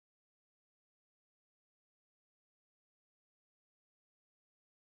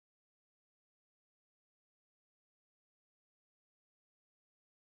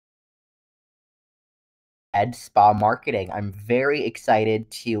spa marketing. I'm very excited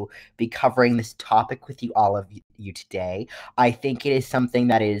to be covering this topic with all of you today. I think it is something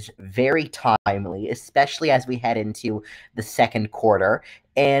that is very timely, especially as we head into the second quarter.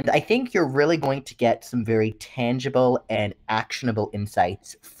 And I think you're really going to get some very tangible and actionable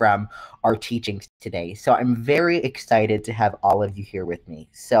insights from our teachings today. So I'm very excited to have all of you here with me.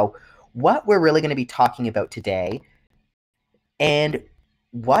 So, what we're really going to be talking about today, and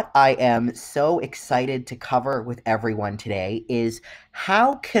what I am so excited to cover with everyone today, is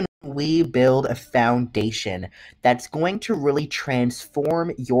how can we build a foundation that's going to really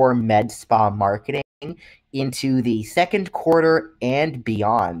transform your med spa marketing into the second quarter and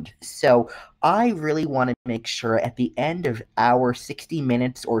beyond. So I really want to make sure at the end of our 60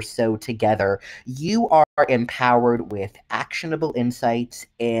 minutes or so together, you are empowered with actionable insights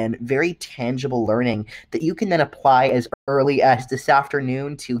and very tangible learning that you can then apply as early as this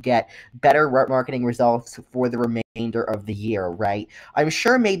afternoon to get better marketing results for the remainder of the year, right? I'm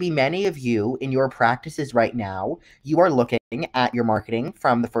sure maybe many of you in your practices right now, you are looking at your marketing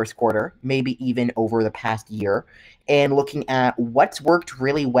from the first quarter, maybe even over the past year, and looking at what's worked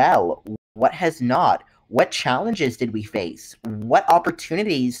really well, what has not, what challenges did we face, what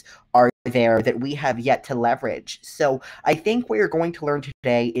opportunities are there that we have yet to leverage. So I think what you're going to learn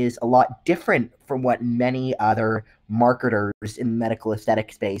today is a lot different from what many other marketers in the medical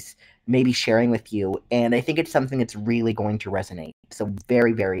aesthetic space may be sharing with you. And I think it's something that's really going to resonate. So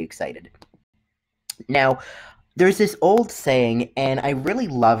very, very excited. Now, there's this old saying, and I really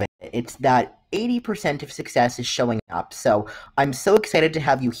love it. It's that 80% of success is showing up. So I'm so excited to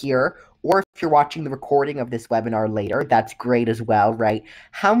have you here. Or if you're watching the recording of this webinar later, that's great as well, right?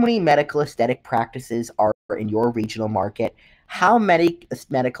 How many medical aesthetic practices are in your regional market? How many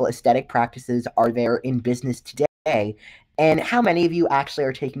medical aesthetic practices are there in business today? And how many of you actually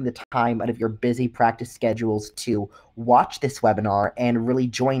are taking the time out of your busy practice schedules to watch this webinar and really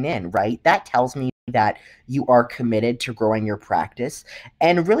join in, right? That tells me that you are committed to growing your practice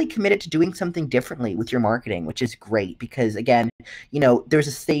and really committed to doing something differently with your marketing, which is great because, again, there's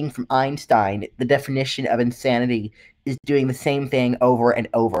a saying from Einstein, the definition of insanity is doing the same thing over and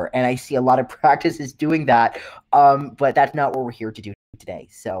over. And I see a lot of practices doing that, but that's not what we're here to do today.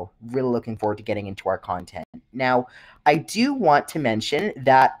 So really looking forward to getting into our content. Now, I do want to mention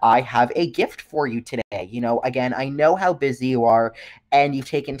that I have a gift for you today. Again, I know how busy you are and you've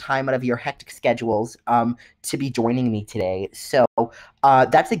taken time out of your hectic schedules to be joining me today. So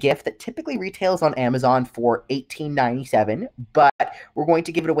that's a gift that typically retails on Amazon for $18.97, but we're going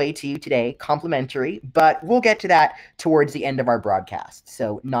to give it away to you today, complimentary, but we'll get to that towards the end of our broadcast,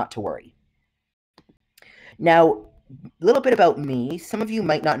 so not to worry. Now, a little bit about me. Some of you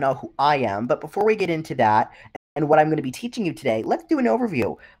might not know who I am, but before we get into that and what I'm going to be teaching you today, let's do an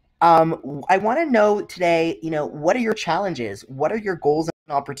overview. I want to know today, what are your challenges? What are your goals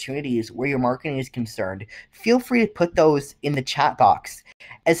and opportunities where your marketing is concerned? Feel free to put those in the chat box.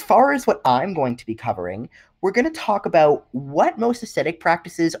 As far as what I'm going to be covering, we're going to talk about what most aesthetic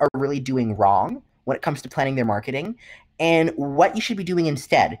practices are really doing wrong when it comes to planning their marketing and what you should be doing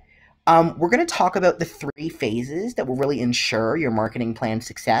instead. We're going to talk about the 3 phases that will really ensure your marketing plan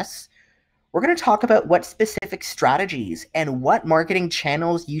success. We're going to talk about what specific strategies and what marketing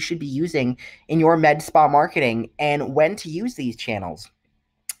channels you should be using in your med spa marketing and when to use these channels.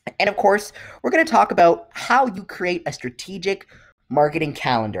 And of course, we're going to talk about how you create a strategic marketing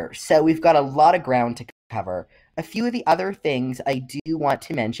calendar. So we've got a lot of ground to cover. A few of the other things I do want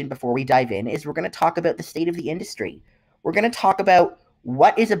to mention before we dive in is we're going to talk about the state of the industry. We're going to talk about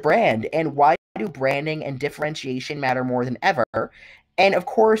what is a brand and why do branding and differentiation matter more than ever? And of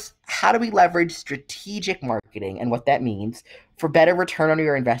course, how do we leverage strategic marketing and what that means for better return on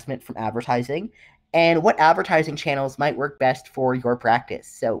your investment from advertising and what advertising channels might work best for your practice?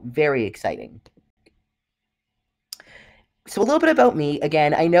 So very exciting. So a little bit about me.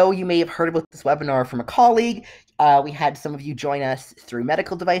 Again, I know you may have heard about this webinar from a colleague. We had some of you join us through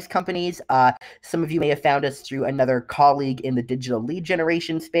medical device companies. Some of you may have found us through another colleague in the digital lead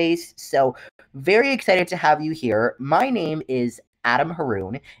generation space. So very excited to have you here. My name is Adam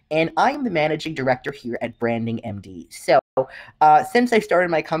Haroon, and I'm the managing director here at Branding MD. So since I started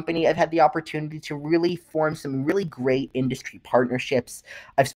my company, I've had the opportunity to really form some really great industry partnerships.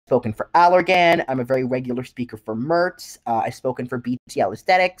 I've spoken for Allergan. I'm a very regular speaker for Mertz. I've spoken for BTL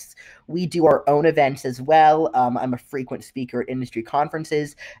Aesthetics. We do our own events as well. I'm a frequent speaker at industry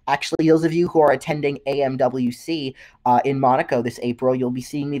conferences. Actually, those of you who are attending AMWC in Monaco this April, you'll be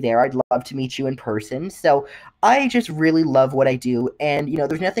seeing me there. I'd love to meet you in person. So I just really love what I do. And,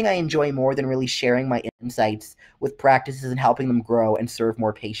 there's nothing I enjoy more than really sharing my insights with practices and helping them grow and serve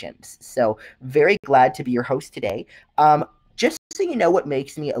more patients. So very glad to be your host today. Just so you know what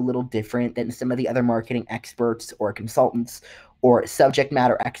makes me a little different than some of the other marketing experts or consultants or subject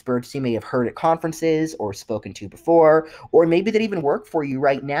matter experts you may have heard at conferences or spoken to before, or maybe that even work for you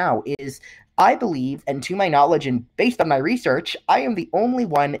right now, is I believe, and to my knowledge and based on my research, I am the only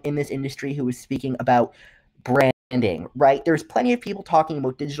one in this industry who is speaking about branding, right? There's plenty of people talking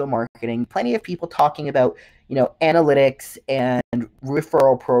about digital marketing, plenty of people talking about, analytics and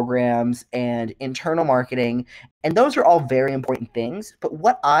referral programs and internal marketing. And those are all very important things. But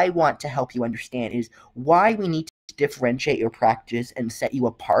what I want to help you understand is why we need to differentiate your practice and set you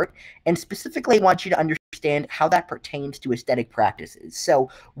apart. And specifically, I want you to understand how that pertains to aesthetic practices. So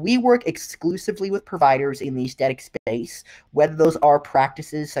we work exclusively with providers in the aesthetic space, whether those are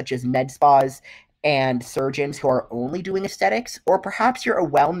practices such as med spas and surgeons who are only doing aesthetics, or perhaps you're a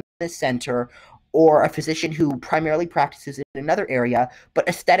wellness center or a physician who primarily practices in another area, but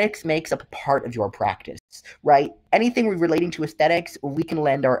aesthetics makes up a part of your practice, right? Anything relating to aesthetics, we can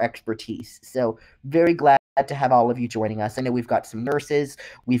lend our expertise. So very glad to have all of you joining us. I know we've got some nurses,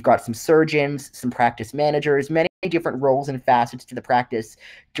 we've got some surgeons, some practice managers, many different roles and facets to the practice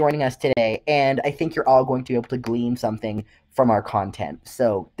joining us today. And I think you're all going to be able to glean something from our content.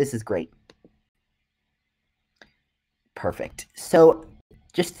 So this is great. Perfect. So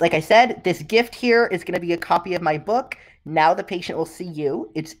just like I said, this gift here is going to be a copy of my book, Now the Patient Will See You.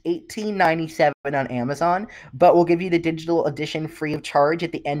 It's $18.97 on Amazon, but we'll give you the digital edition free of charge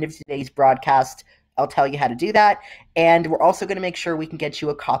at the end of today's broadcast. I'll tell you how to do that. And we're also going to make sure we can get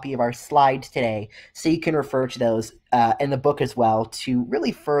you a copy of our slides today so you can refer to those in the book as well to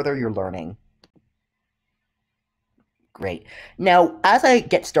really further your learning. Great. Now, as I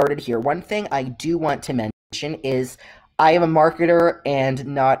get started here, one thing I do want to mention is I am a marketer and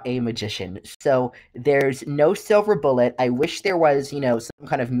not a magician. So there's no silver bullet. I wish there was, some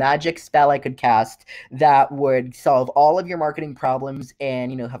kind of magic spell I could cast that would solve all of your marketing problems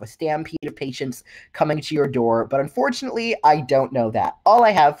and, have a stampede of patients coming to your door. But unfortunately, I don't know that. All I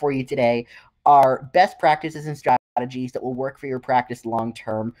have for you today are best practices and strategies that will work for your practice long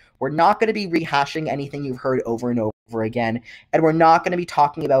term. We're not going to be rehashing anything you've heard over and over again. And we're not going to be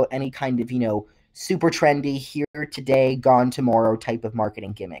talking about any kind of, super trendy, here today, gone tomorrow type of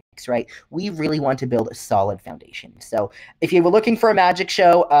marketing gimmicks, right? We really want to build a solid foundation. So if you were looking for a magic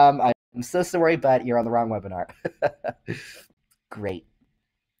show, I'm so sorry, but you're on the wrong webinar. Great.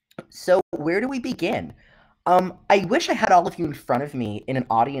 So where do we begin? I wish I had all of you in front of me in an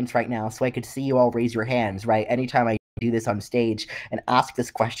audience right now so I could see you all raise your hands, right? Anytime I do this on stage and ask this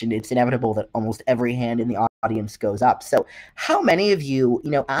question, it's inevitable that almost every hand in the audience goes up. So how many of you,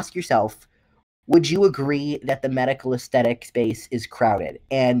 ask yourself, would you agree that the medical aesthetic space is crowded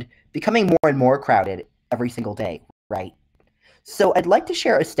and becoming more and more crowded every single day, right? So I'd like to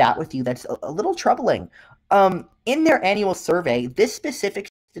share a stat with you that's a little troubling. In their annual survey, this specific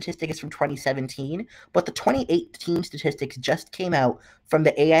statistic is from 2017, but the 2018 statistics just came out from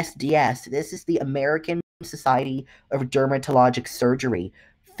the ASDS. This is the American Society of Dermatologic Surgery.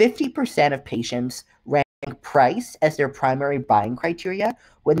 50% of patients rank price as their primary buying criteria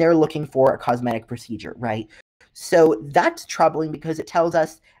when they're looking for a cosmetic procedure, right? So that's troubling because it tells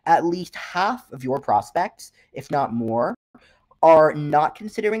us at least half of your prospects, if not more, are not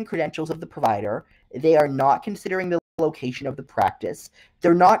considering credentials of the provider. They are not considering the location of the practice.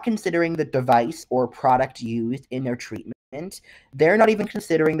 They're not considering the device or product used in their treatment. They're not even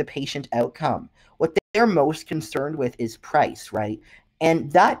considering the patient outcome. What they're most concerned with is price, right?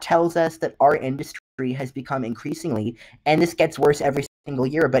 And that tells us that our industry has become increasingly, and this gets worse every single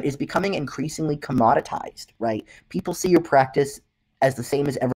year, but is becoming increasingly commoditized, right? People see your practice as the same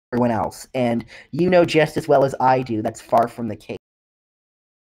as everyone else. And just as well as I do, that's far from the case,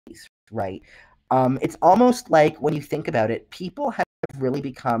 right? It's almost like when you think about it, people have really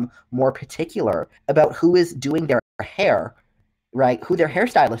become more particular about who is doing their hair, right? Who their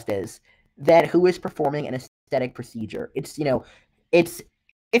hairstylist is, than who is performing an aesthetic procedure. It's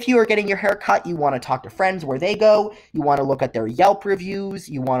if you are getting your hair cut, you want to talk to friends where they go. You want to look at their Yelp reviews.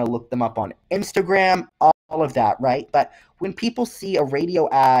 You want to look them up on Instagram, all of that, right? But when people see a radio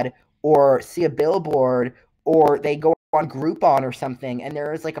ad or see a billboard or they go on Groupon or something and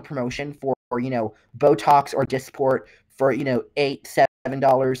there is like a promotion for, Botox or Dysport for, 8,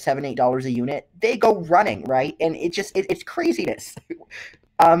 $7, $8 a unit, they go running, right? And it's craziness.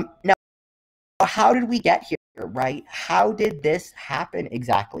 Now, how did we get here, right? How did this happen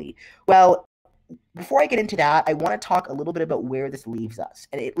exactly? Well, before I get into that, I want to talk a little bit about where this leaves us.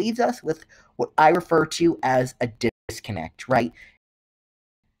 And it leaves us with what I refer to as a disconnect, right?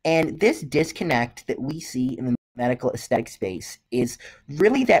 And this disconnect that we see in the medical aesthetic space is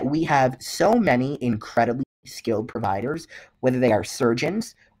really that we have so many incredibly skilled providers, whether they are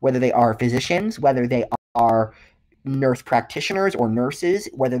surgeons, whether they are physicians, whether they are nurse practitioners or nurses,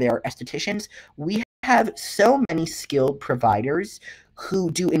 whether they are estheticians. We have so many skilled providers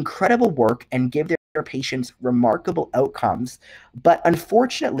who do incredible work and give their patients remarkable outcomes, but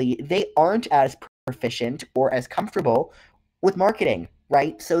unfortunately, they aren't as proficient or as comfortable with marketing,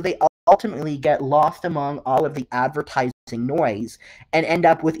 right? So they ultimately get lost among all of the advertising noise and end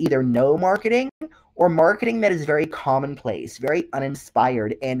up with either no marketing or marketing that is very commonplace, very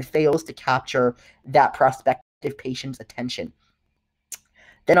uninspired, and fails to capture that prospective patient's attention.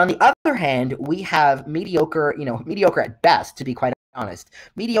 Then on the other hand, we have mediocre, mediocre at best, to be quite honest,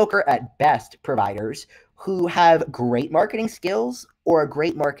 mediocre at best providers who have great marketing skills or a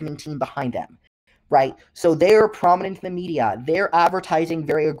great marketing team behind them, right? So they're prominent in the media. They're advertising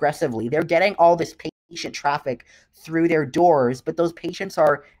very aggressively. They're getting all this patient traffic through their doors, but those patients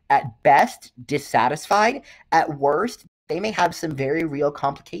are at best dissatisfied. At worst, they may have some very real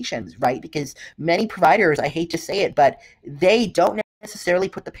complications, right? Because many providers, I hate to say it, but they don't necessarily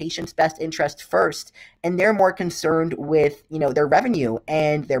put the patient's best interest first, and they're more concerned with, their revenue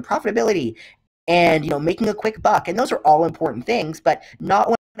and their profitability and, making a quick buck. And those are all important things, but not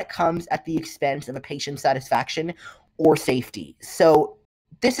when it comes at the expense of a patient's satisfaction or safety. So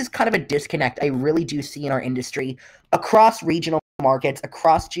this is kind of a disconnect I really do see in our industry across regional markets,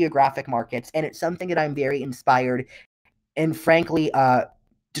 across geographic markets, and it's something that I'm very inspired and frankly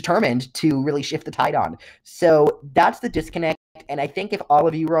determined to really shift the tide on. So that's the disconnect. And I think if all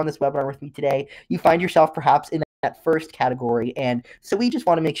of you were on this webinar with me today, you find yourself perhaps in that first category. And so we just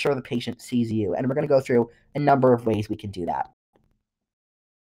want to make sure the patient sees you. And we're going to go through a number of ways we can do that.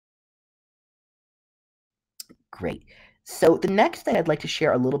 Great. So the next thing I'd like to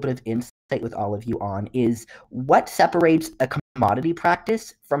share a little bit of insight with all of you on is what separates a commodity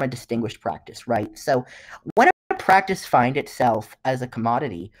practice from a distinguished practice, right? So when a practice finds itself as a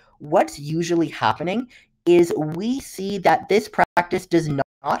commodity, what's usually happening is we see that this practice does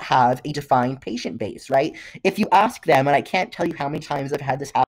not have a defined patient base, right? If you ask them, and I can't tell you how many times I've had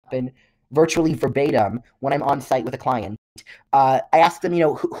this happen virtually verbatim when I'm on site with a client, I ask them,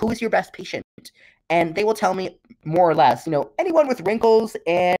 who is your best patient? And they will tell me more or less, anyone with wrinkles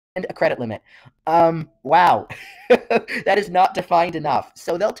and a credit limit. Wow, that is not defined enough.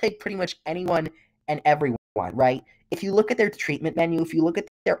 So they'll take pretty much anyone and everyone, right? If you look at their treatment menu, if you look at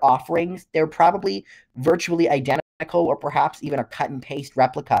their offerings, they're probably virtually identical or perhaps even a cut and paste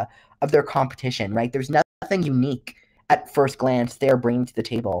replica of their competition, right? There's nothing unique at first glance they're bringing to the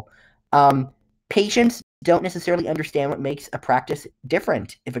table. Patients don't necessarily understand what makes a practice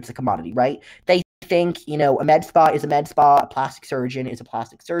different if it's a commodity, right? They think, a med spa is a med spa, a plastic surgeon is a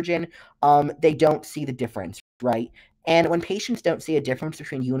plastic surgeon. They don't see the difference, right? And when patients don't see a difference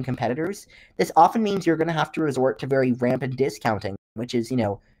between you and competitors, this often means you're going to have to resort to very rampant discounting, which is,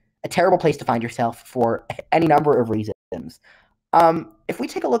 a terrible place to find yourself for any number of reasons. If we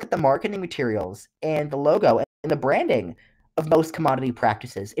take a look at the marketing materials and the logo and the branding of most commodity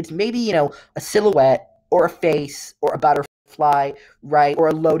practices, it's maybe, a silhouette or a face or a butterfly, right? Or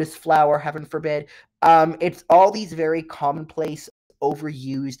a lotus flower, heaven forbid. It's all these very commonplace,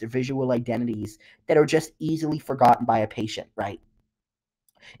 overused visual identities that are just easily forgotten by a patient, right?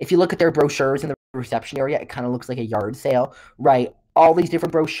 If you look at their brochures in the reception area, it kind of looks like a yard sale, right? All these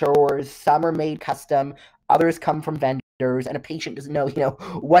different brochures, some are made custom, others come from vendors, and a patient doesn't know,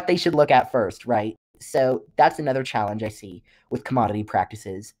 what they should look at first, right? So that's another challenge I see with commodity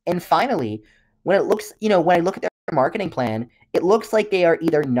practices. And finally, when it looks, when I look at their marketing plan, it looks like they are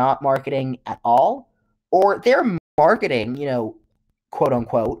either not marketing at all or they're marketing, quote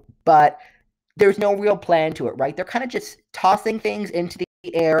unquote, but there's no real plan to it, right? They're kind of just tossing things into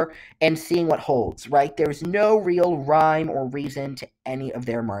the air and seeing what holds, right? There's no real rhyme or reason to any of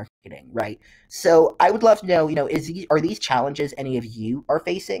their marketing, right? So I would love to know, are these challenges any of you are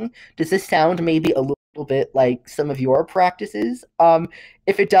facing? Does this sound maybe a little bit like some of your practices?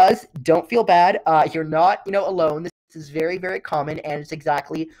 If it does, don't feel bad. You're not, alone. This is very, very common, and it's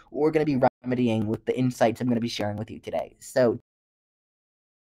exactly what we're going to be remedying with the insights I'm going to be sharing with you today. So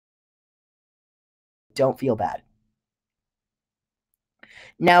don't feel bad.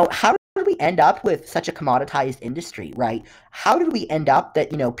 Now, how did we end up with such a commoditized industry, right? How did we end up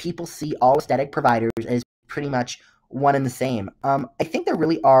that, people see all aesthetic providers as pretty much one and the same? I think there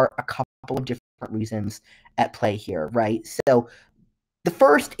really are a couple of different reasons at play here, right? So the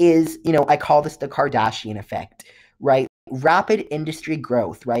first is, I call this the Kardashian effect, right? Rapid industry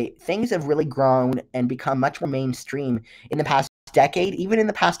growth, right? Things have really grown and become much more mainstream in the past decade, even in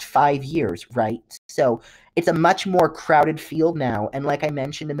the past 5 years, right? So it's a much more crowded field now. And like I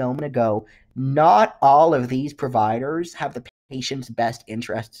mentioned a moment ago, not all of these providers have the patient's best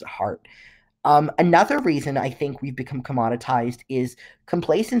interests at heart. Another reason I think we've become commoditized is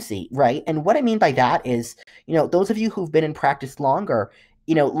complacency, right? And what I mean by that is, those of you who've been in practice longer,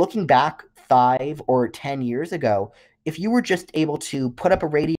 looking back 5 or 10 years ago, if you were just able to put up a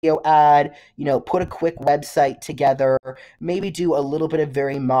radio ad, put a quick website together, maybe do a little bit of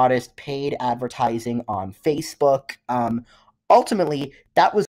very modest paid advertising on Facebook, ultimately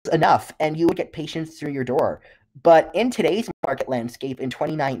that was enough and you would get patients through your door. But in today's market landscape in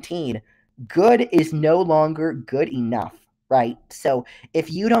 2019, good is no longer good enough, right? So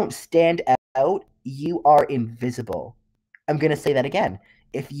if you don't stand out, you are invisible. I'm going to say that again.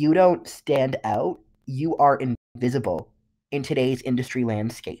 If you don't stand out, you are invisible in today's industry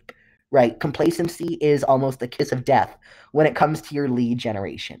landscape, right? Complacency is almost the kiss of death when it comes to your lead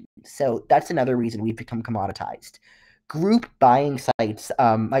generation. So that's another reason we've become commoditized. Group buying sites,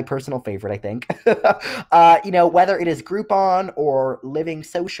 my personal favorite, I think. Whether it is Groupon or Living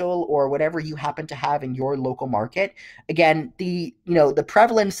Social or whatever you happen to have in your local market. Again, the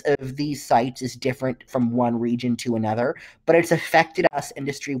prevalence of these sites is different from one region to another, but it's affected us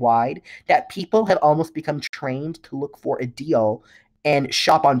industry wide that people have almost become trained to look for a deal and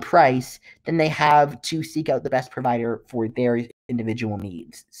shop on price than they have to seek out the best provider for their individual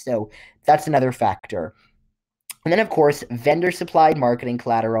needs. So that's another factor. And then, of course, vendor supplied marketing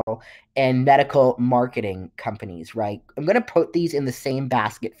collateral and medical marketing companies, right? I'm going to put these in the same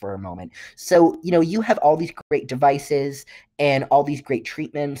basket for a moment. So, you have all these great devices and all these great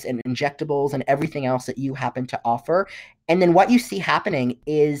treatments and injectables and everything else that you happen to offer. And then what you see happening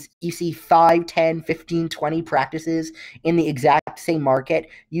is you see 5, 10, 15, 20 practices in the exact same market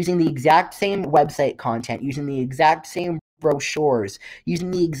using the exact same website content, using the exact same brochures, using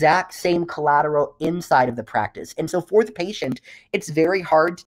the exact same collateral inside of the practice. And so for the patient, it's very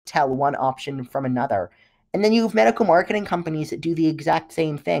hard to tell one option from another. And then you have medical marketing companies that do the exact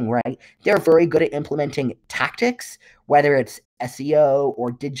same thing, right? They're very good at implementing tactics, whether it's SEO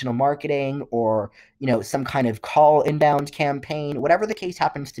or digital marketing or, some kind of call inbound campaign, whatever the case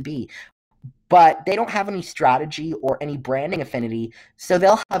happens to be, but they don't have any strategy or any branding affinity. So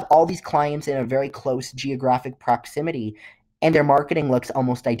they'll have all these clients in a very close geographic proximity, and their marketing looks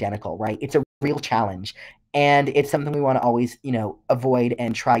almost identical, right? It's a real challenge. And it's something we want to always, avoid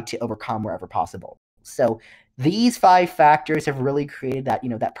and try to overcome wherever possible. So these 5 factors have really created that,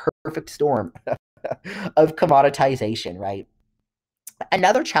 that perfect storm of commoditization, right?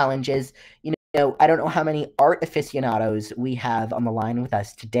 Another challenge is, I don't know how many art aficionados we have on the line with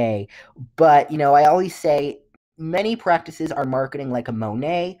us today, but, I always say many practices are marketing like a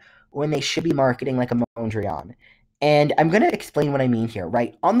Monet when they should be marketing like a Mondrian. And I'm going to explain what I mean here,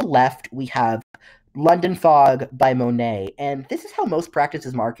 right? On the left, we have London Fog by Monet. And this is how most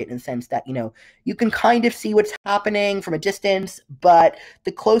practices market in the sense that, you can kind of see what's happening from a distance, but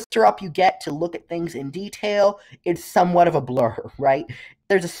the closer up you get to look at things in detail, it's somewhat of a blur, right?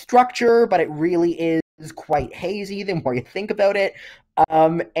 There's a structure, but it really is quite hazy the more you think about it.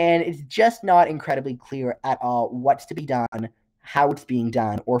 And it's just not incredibly clear at all what's to be done, how it's being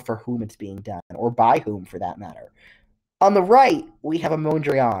done, or for whom it's being done, or by whom for that matter. On the right, we have a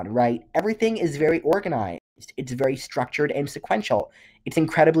Mondrian, right? Everything is very organized. It's very structured and sequential. It's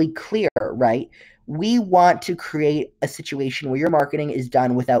incredibly clear, right? We want to create a situation where your marketing is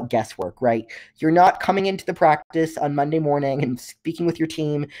done without guesswork, right? You're not coming into the practice on Monday morning and speaking with your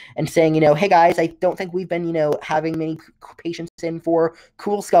team and saying, hey guys, I don't think we've been, having many patients in for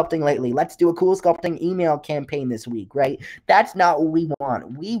cool sculpting lately. Let's do a cool sculpting email campaign this week, right? That's not what we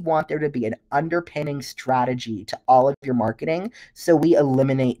want. We want there to be an underpinning strategy to all of your marketing so we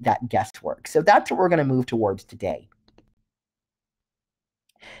eliminate that guesswork. So that's what we're going to move towards today.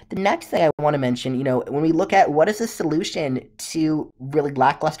 The next thing I want to mention, when we look at what is the solution to really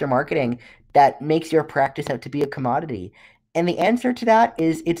lackluster marketing that makes your practice out to be a commodity, and the answer to that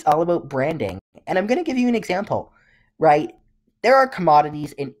is it's all about branding. And I'm going to give you an example, right? There are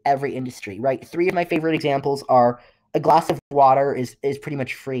commodities in every industry, right? 3 of my favorite examples are a glass of water is pretty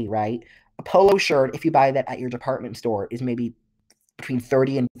much free, right? A polo shirt, if you buy that at your department store, is maybe between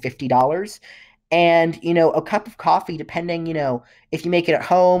 $30 and $50. And, a cup of coffee, depending, if you make it at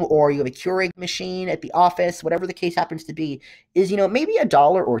home or you have a Keurig machine at the office, whatever the case happens to be, is, maybe a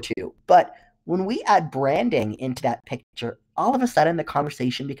dollar or two. But when we add branding into that picture, all of a sudden the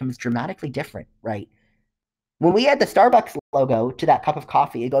conversation becomes dramatically different, right? When we add the Starbucks logo to that cup of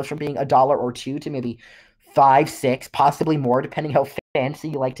coffee, it goes from being a dollar or two to maybe five, six, possibly more, depending how fancy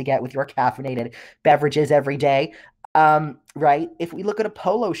you like to get with your caffeinated beverages every day. Right? If we look at a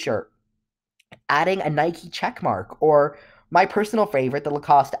polo shirt, adding a Nike check mark, or my personal favorite, the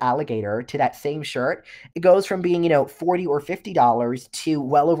Lacoste alligator, to that same shirt, it goes from being, $40 or $50 to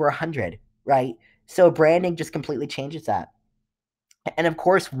well over 100, right? So branding just completely changes that. And of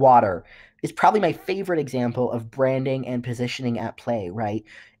course, water is probably my favorite example of branding and positioning at play, right?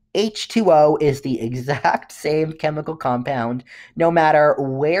 H2O is the exact same chemical compound, no matter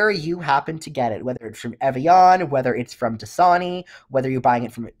where you happen to get it, whether it's from Evian, whether it's from Dasani, whether you're buying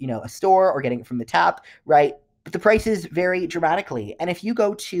it from, a store or getting it from the tap, right? But the prices vary dramatically. And if you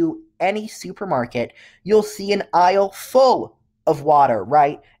go to any supermarket, you'll see an aisle full of water,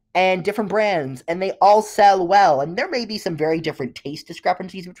 right? And different brands, and they all sell well. And there may be some very different taste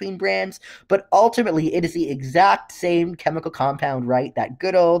discrepancies between brands, but ultimately it is the exact same chemical compound, right? That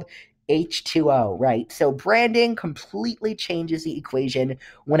good old H2O, right? So branding completely changes the equation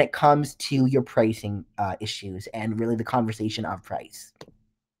when it comes to your pricing issues and really the conversation of price.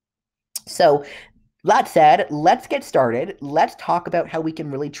 So that said, let's get started. Let's talk about how we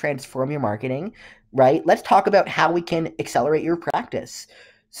can really transform your marketing, right? Let's talk about how we can accelerate your practice.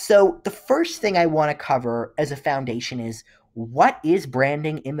 So, the first thing I want to cover as a foundation is what is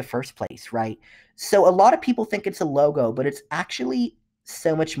branding in the first place, right? So, a lot of people think it's a logo, but it's actually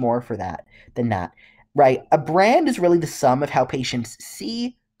so much more for that than that, right? A brand is really the sum of how patients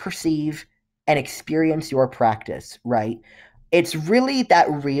see, perceive, and experience your practice, right? It's really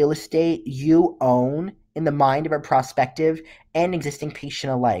that real estate you own in the mind of a prospective and existing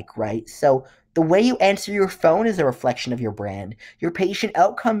patient alike, right? So the way you answer your phone is a reflection of your brand. Your patient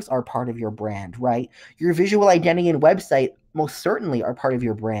outcomes are part of your brand, right? Your visual identity and website most certainly are part of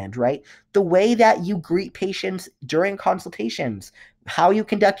your brand, right? The way that you greet patients during consultations, how you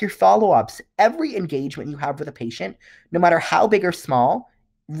conduct your follow ups, every engagement you have with a patient, no matter how big or small,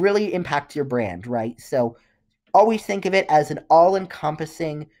 really impacts your brand, right? So always think of it as an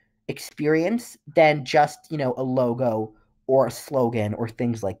all-encompassing experience than just, a logo or a slogan or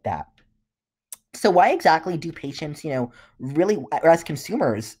things like that. So why exactly do patients, really, or as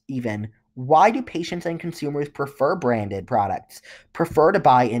consumers even, why do patients and consumers prefer branded products, prefer to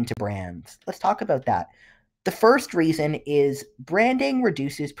buy into brands? Let's talk about that. The first reason is branding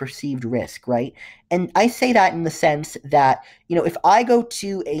reduces perceived risk, right? And I say that in the sense that, if I go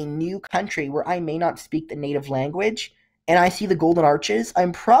to a new country where I may not speak the native language and I see the Golden Arches,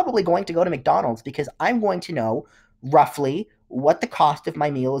 I'm probably going to go to McDonald's because I'm going to know roughly what the cost of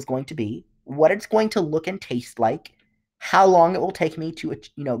my meal is going to be, what it's going to look and taste like, how long it will take me to,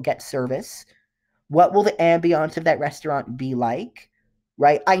 get service, what will the ambiance of that restaurant be like?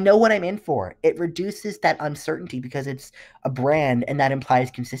 Right? I know what I'm in for. It reduces that uncertainty because it's a brand and that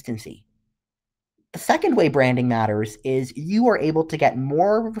implies consistency. The second way branding matters is you are able to get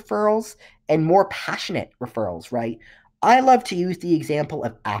more referrals and more passionate referrals, right? I love to use the example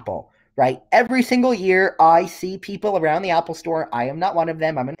of Apple, right? Every single year, I see people around the Apple store. I am not one of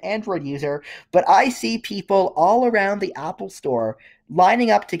them, I'm an Android user, but I see people all around the Apple store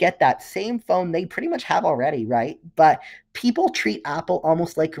lining up to get that same phone they pretty much have already, right? But people treat Apple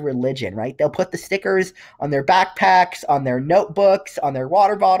almost like a religion, right? They'll put the stickers on their backpacks, on their notebooks, on their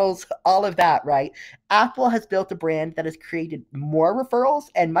water bottles, all of that, right? Apple has built a brand that has created more referrals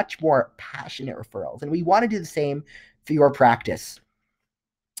and much more passionate referrals. And we want to do the same for your practice.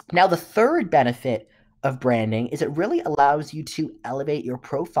 Now, the third benefit of branding is it really allows you to elevate your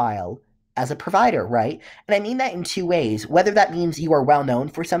profile as a provider, right? And I mean that in two ways, whether that means you are well known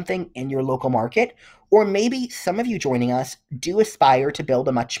for something in your local market, or maybe some of you joining us do aspire to build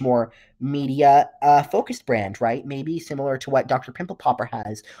a much more media focused brand, right? Maybe similar to what Dr. Pimple Popper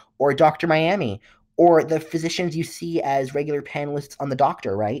has, or Dr. Miami, or the physicians you see as regular panelists on the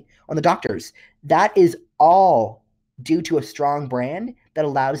doctor, right? On the doctors. That is all due to a strong brand that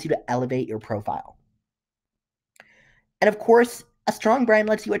allows you to elevate your profile. And of course, a strong brand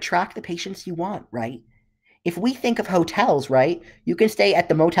lets you attract the patients you want, right? If we think of hotels, right, you can stay at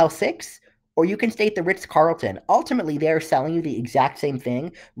the Motel 6 or you can stay at the Ritz Carlton. Ultimately, they're selling you the exact same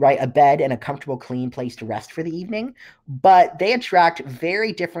thing, right? A bed and a comfortable, clean place to rest for the evening. But they attract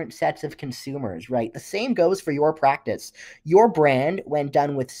very different sets of consumers, right? The same goes for your practice. Your brand, when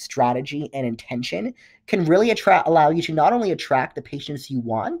done with strategy and intention, can really allow you to not only attract the patients you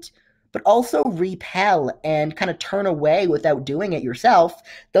want, but also repel and kind of turn away without doing it yourself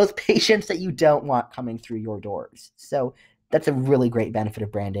those patients that you don't want coming through your doors. So that's a really great benefit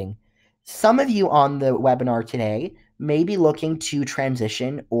of branding. Some of you on the webinar today may be looking to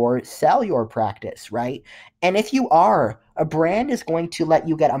transition or sell your practice, right? And if you are, a brand is going to let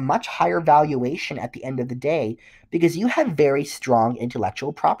you get a much higher valuation at the end of the day because you have very strong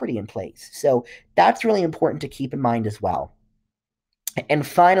intellectual property in place. So that's really important to keep in mind as well. And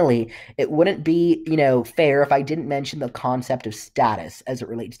finally, it wouldn't be, fair if I didn't mention the concept of status as it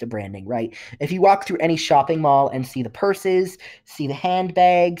relates to branding, right? If you walk through any shopping mall and see the purses, see the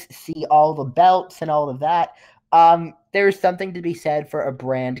handbags, see all the belts and all of that, there's something to be said for a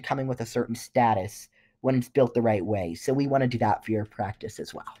brand coming with a certain status when it's built the right way. So we want to do that for your practice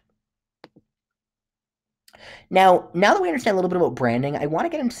as well. Now that we understand a little bit about branding, I want to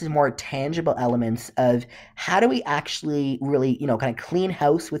get into some more tangible elements of how do we actually really, kind of clean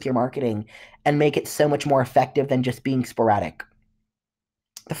house with your marketing and make it so much more effective than just being sporadic.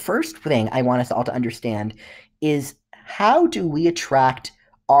 The first thing I want us all to understand is how do we attract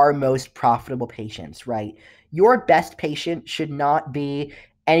our most profitable patients, right? Your best patient should not be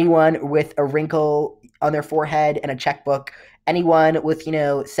anyone with a wrinkle on their forehead and a checkbook, anyone with,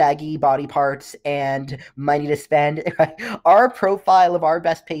 saggy body parts and money to spend. Right? Our profile of our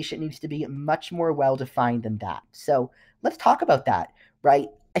best patient needs to be much more well defined than that. So let's talk about that, right?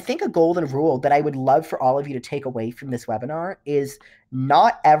 I think a golden rule that I would love for all of you to take away from this webinar is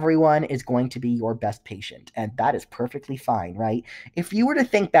not everyone is going to be your best patient, and that is perfectly fine, right? If you were to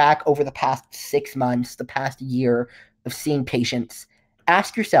think back over the past 6 months, the past year of seeing patients,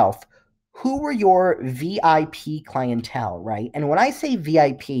 ask yourself, who were your VIP clientele, right? And when I say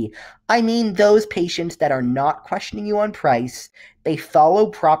VIP, I mean those patients that are not questioning you on price. They follow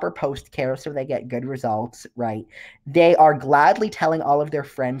proper post care so they get good results, right? They are gladly telling all of their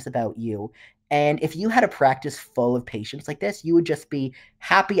friends about you. And if you had a practice full of patients like this, you would just be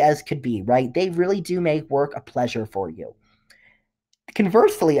happy as could be, right? They really do make work a pleasure for you.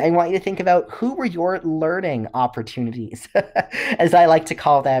 Conversely, I want you to think about who were your learning opportunities, as I like to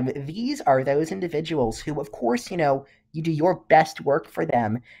call them. These are those individuals who, of course, you do your best work for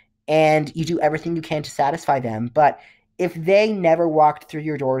them and you do everything you can to satisfy them. But if they never walked through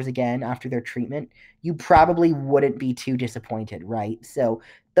your doors again after their treatment, you probably wouldn't be too disappointed, right? So,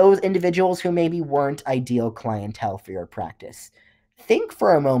 those individuals who maybe weren't ideal clientele for your practice. Think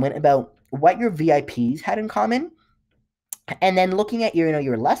for a moment about what your VIPs had in common and then looking at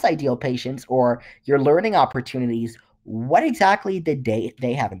your less ideal patients or your learning opportunities, what exactly did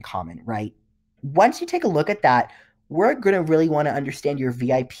they have in common, right? Once you take a look at that, we're going to really want to understand your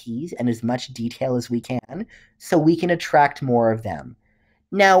VIPs in as much detail as we can so we can attract more of them.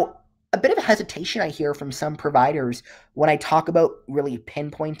 Now, a bit of hesitation I hear from some providers when I talk about really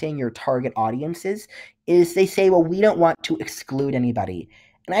pinpointing your target audiences is they say, well, we don't want to exclude anybody.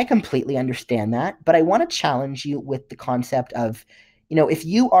 And I completely understand that, but I want to challenge you with the concept of, if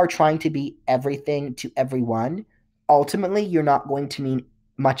you are trying to be everything to everyone, ultimately you're not going to mean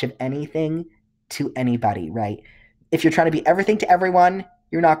much of anything to anybody, right? If you're trying to be everything to everyone,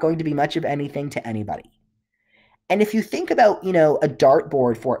 you're not going to be much of anything to anybody. And if you think about, a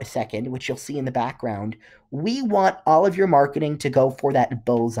dartboard for a second, which you'll see in the background, we want all of your marketing to go for that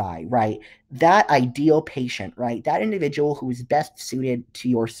bullseye, right? That ideal patient, right? That individual who is best suited to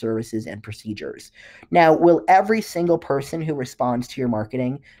your services and procedures. Now, will every single person who responds to your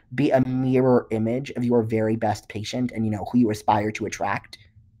marketing be a mirror image of your very best patient and, who you aspire to attract?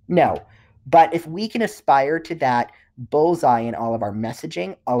 No. But if we can aspire to that bullseye in all of our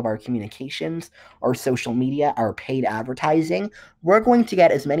messaging, all of our communications, our social media, our paid advertising, we're going to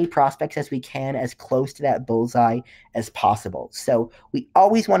get as many prospects as we can as close to that bullseye as possible. So we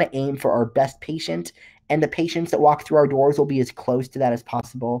always want to aim for our best patient, and the patients that walk through our doors will be as close to that as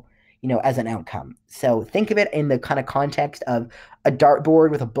possible, as an outcome. So think of it in the kind of context of a dartboard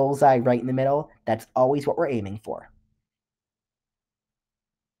with a bullseye right in the middle. That's always what we're aiming for.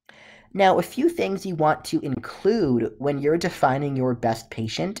 Now, a few things you want to include when you're defining your best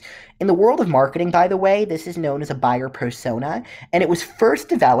patient. In the world of marketing, by the way, this is known as a buyer persona, and it was first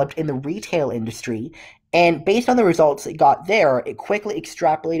developed in the retail industry. And based on the results it got there, it quickly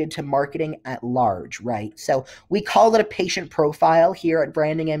extrapolated to marketing at large, right? So we call it a patient profile here at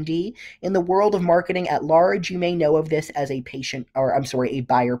Branding MD. In the world of marketing at large, you may know of this as a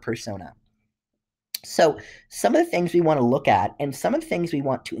buyer persona. So, some of the things we want to look at and some of the things we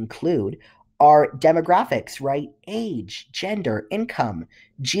want to include are demographics, right? Age, gender, income,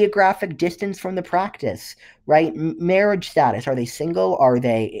 geographic distance from the practice, right? Marriage status. Are they single? Are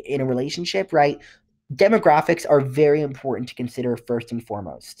they in a relationship, right? Demographics are very important to consider first and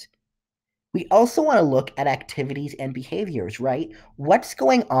foremost. We also want to look at activities and behaviors, right? What's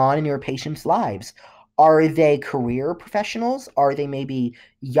going on in your patients' lives? Are they career professionals? Are they maybe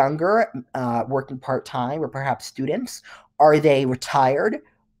younger, working part time, or perhaps students? Are they retired?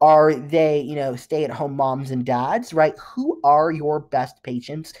 Are they, stay at home moms and dads, right? Who are your best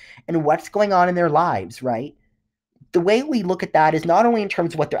patients and what's going on in their lives, right? The way we look at that is not only in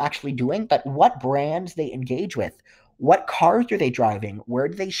terms of what they're actually doing, but what brands they engage with. What cars are they driving? Where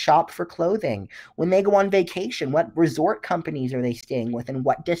do they shop for clothing? When they go on vacation, what resort companies are they staying with? And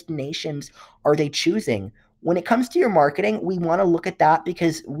what destinations are they choosing? When it comes to your marketing, we want to look at that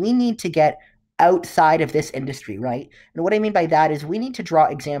because we need to get outside of this industry, right? And what I mean by that is we need to draw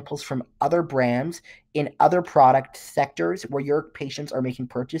examples from other brands in other product sectors where your patients are making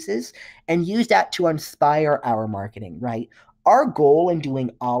purchases and use that to inspire our marketing, right? Our goal in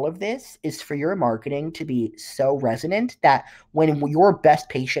doing all of this is for your marketing to be so resonant that when your best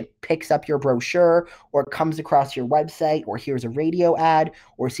patient picks up your brochure or comes across your website or hears a radio ad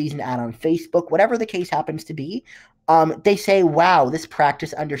or sees an ad on Facebook, whatever the case happens to be, they say, wow, this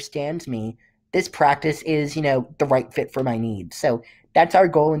practice understands me. This practice is, the right fit for my needs. So that's our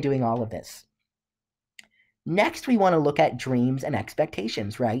goal in doing all of this. Next, we want to look at dreams and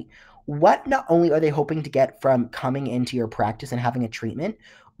expectations, right? What not only are they hoping to get from coming into your practice and having a treatment,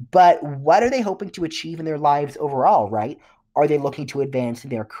 but what are they hoping to achieve in their lives overall, right? Are they looking to advance in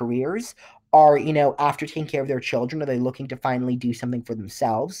their careers? Are, after taking care of their children, are they looking to finally do something for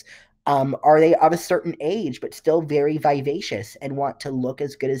themselves? Are they of a certain age, but still very vivacious and want to look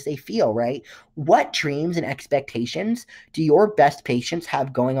as good as they feel, right? What dreams and expectations do your best patients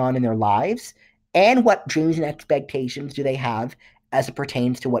have going on in their lives? And what dreams and expectations do they have as it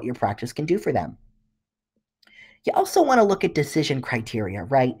pertains to what your practice can do for them? You also want to look at decision criteria,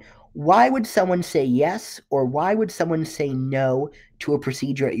 right? Why would someone say yes or why would someone say no to a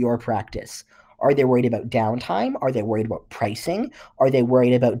procedure at your practice? Are they worried about downtime? Are they worried about pricing? Are they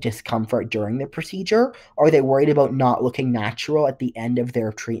worried about discomfort during the procedure? Are they worried about not looking natural at the end of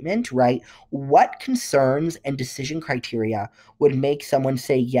their treatment, right? What concerns and decision criteria would make someone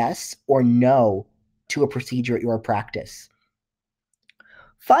say yes or no to a procedure at your practice?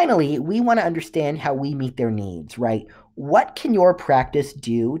 Finally, we want to understand how we meet their needs, right? What can your practice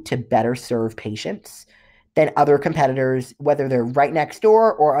do to better serve patients than other competitors, whether they're right next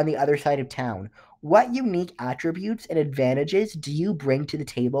door or on the other side of town? What unique attributes and advantages do you bring to the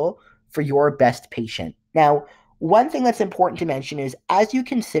table for your best patient? Now, one thing that's important to mention is as you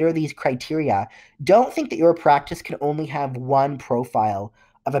consider these criteria, don't think that your practice can only have one profile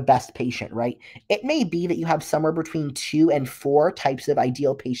of a best patient, right? It may be that you have somewhere between 2 and 4 types of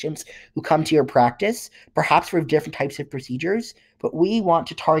ideal patients who come to your practice, perhaps for different types of procedures, but we want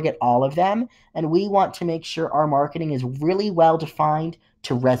to target all of them and we want to make sure our marketing is really well defined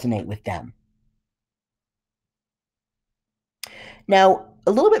to resonate with them. Now,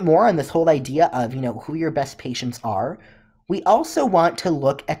 a little bit more on this whole idea of, who your best patients are. We also want to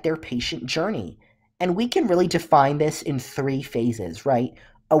look at their patient journey. And we can really define this in 3 phases, right?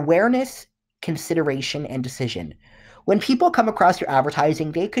 Awareness, consideration, and decision. When people come across your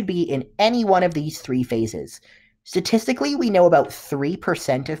advertising, they could be in any one of these 3 phases. Statistically, we know about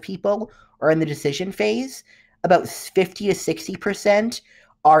 3% of people are in the decision phase, about 50 to 60%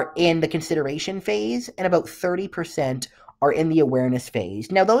 are in the consideration phase, and about 30% are in the awareness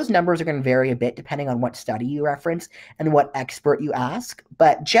phase. Now, those numbers are going to vary a bit depending on what study you reference and what expert you ask,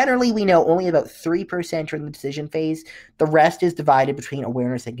 but generally we know only about 3% are in the decision phase. The rest is divided between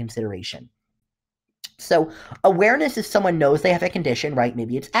awareness and consideration. So awareness is someone knows they have a condition, right?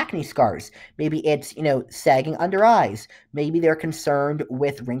 Maybe it's acne scars. Maybe it's, sagging under eyes. Maybe they're concerned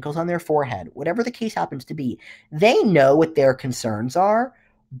with wrinkles on their forehead. Whatever the case happens to be, they know what their concerns are,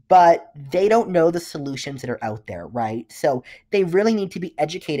 but they don't know the solutions that are out there, right? So they really need to be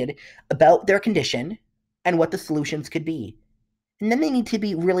educated about their condition and what the solutions could be. And then they need to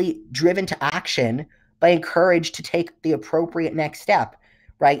be really driven to action by encouraged to take the appropriate next step,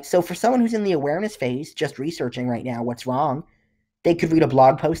 right? So for someone who's in the awareness phase, just researching right now what's wrong, they could read a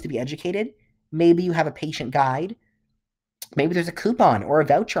blog post to be educated. Maybe you have a patient guide. Maybe there's a coupon or a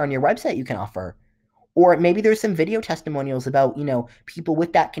voucher on your website you can offer. Or maybe there's some video testimonials about, people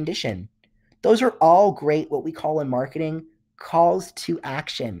with that condition. Those are all great, what we call in marketing, calls to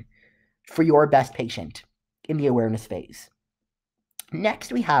action for your best patient in the awareness phase.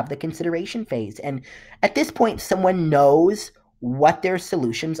 Next, we have the consideration phase. And at this point, someone knows what their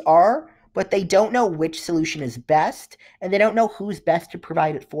solutions are, but they don't know which solution is best, and they don't know who's best to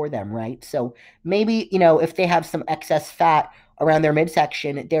provide it for them, right? So maybe, if they have some excess fat around their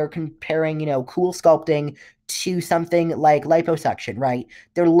midsection, they're comparing, cool sculpting to something like liposuction, right?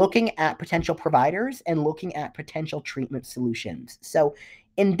 They're looking at potential providers and looking at potential treatment solutions. So,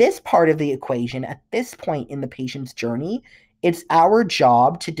 in this part of the equation, at this point in the patient's journey, it's our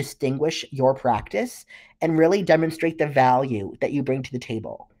job to distinguish your practice and really demonstrate the value that you bring to the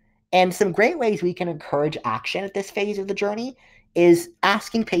table. And some great ways we can encourage action at this phase of the journey is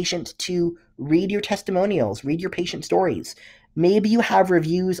asking patients to read your testimonials, read your patient stories. Maybe you have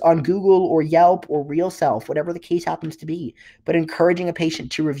reviews on Google or Yelp or RealSelf, whatever the case happens to be, but encouraging a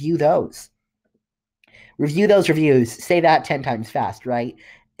patient to review those. Review those reviews. Say that 10 times fast, right?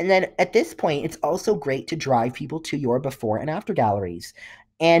 And then at this point, it's also great to drive people to your before and after galleries.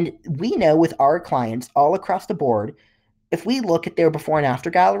 And we know with our clients all across the board, if we look at their before and after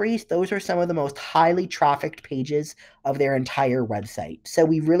galleries, those are some of the most highly trafficked pages of their entire website. So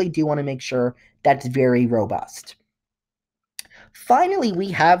we really do want to make sure that's very robust. Finally, we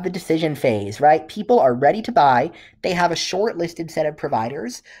have the decision phase, right? People are ready to buy. They have a short-listed set of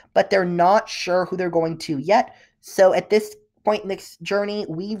providers, but they're not sure who they're going to yet. So at this point in this journey,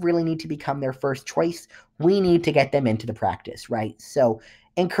 we really need to become their first choice. We need to get them into the practice, right? So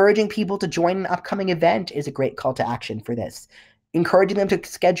encouraging people to join an upcoming event is a great call to action for this. Encouraging them to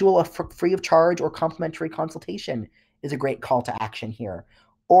schedule a free of charge or complimentary consultation is a great call to action here.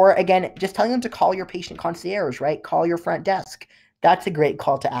 Or again, just telling them to call your patient concierge, right? Call your front desk. That's a great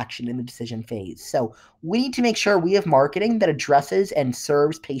call to action in the decision phase. So we need to make sure we have marketing that addresses and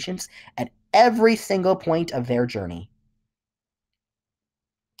serves patients at every single point of their journey.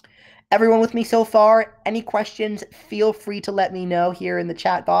 Everyone with me so far? Any questions? Feel free to let me know here in the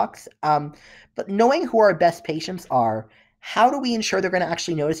chat box. But knowing who our best patients are, how do we ensure they're going to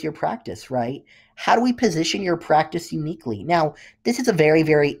actually notice your practice, right? How do we position your practice uniquely? Now, this is a very,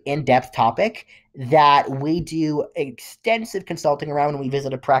 very in-depth topic that we do extensive consulting around when we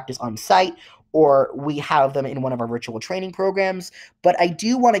visit a practice on site or we have them in one of our virtual training programs. But I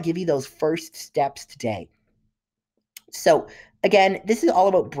do want to give you those first steps today. So, again, this is all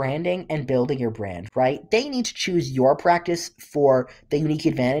about branding and building your brand, right? They need to choose your practice for the unique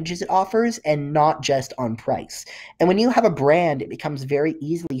advantages it offers and not just on price. And when you have a brand, it becomes very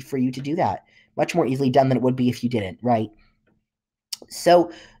easily for you to do that. Much more easily done than it would be if you didn't, right?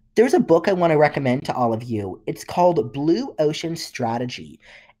 So, there's a book I want to recommend to all of you. It's called Blue Ocean Strategy.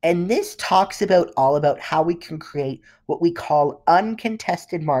 And this talks about all about how we can create what we call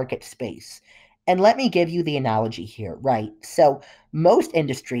uncontested market space. And let me give you the analogy here, right? So, most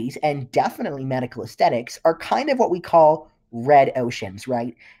industries, and definitely medical aesthetics, are kind of what we call red oceans,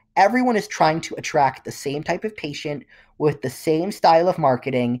 right? Everyone is trying to attract the same type of patient with the same style of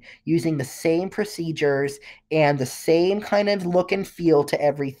marketing, using the same procedures and the same kind of look and feel to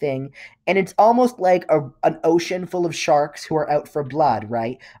everything. And it's almost like an ocean full of sharks who are out for blood,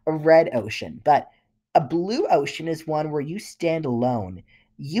 right? A red ocean. But a blue ocean is one where you stand alone.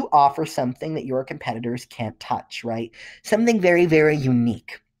 You offer something that your competitors can't touch, right? Something very, very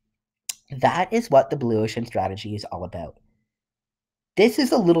unique. That is what the blue ocean strategy is all about. This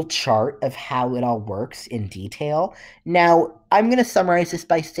is a little chart of how it all works in detail. Now, I'm going to summarize this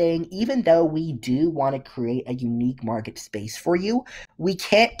by saying even though we do want to create a unique market space for you, we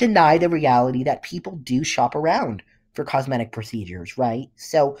can't deny the reality that people do shop around for cosmetic procedures, right?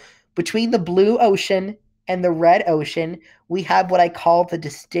 So, between the blue ocean and the red ocean, we have what I call the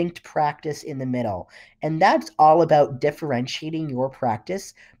distinct practice in the middle. And that's all about differentiating your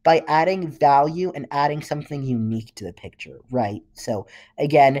practice by adding value and adding something unique to the picture, right? So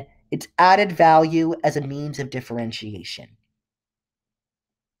again, it's added value as a means of differentiation.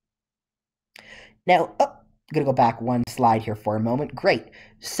 Now, I'm going to go back one slide here for a moment. Great.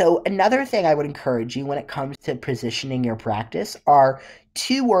 So another thing I would encourage you when it comes to positioning your practice are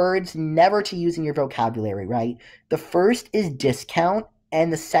two words never to use in your vocabulary, right? The first is discount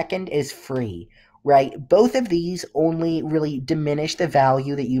and the second is free, right? Both of these only really diminish the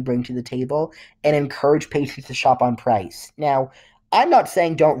value that you bring to the table and encourage patients to shop on price. Now, I'm not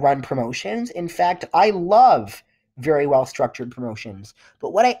saying don't run promotions. In fact, I love very well structured promotions.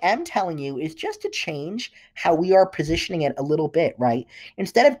 But what I am telling you is just to change how we are positioning it a little bit, right?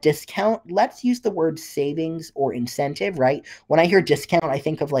 Instead of discount, let's use the word savings or incentive, right? When I hear discount, I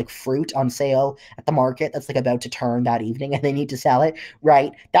think of like fruit on sale at the market that's like about to turn that evening and they need to sell it,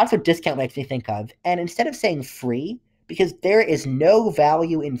 right? That's what discount makes me think of. And instead of saying free, because there is no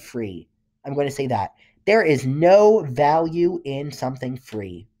value in free, I'm going to say that. There is no value in something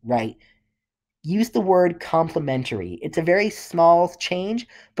free, right? use the word complementary. It's a very small change,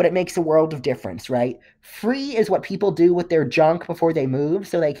 but it makes a world of difference, right? Free is what people do with their junk before they move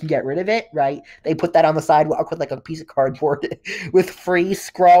so they can get rid of it, right? They put that on the sidewalk with like a piece of cardboard with free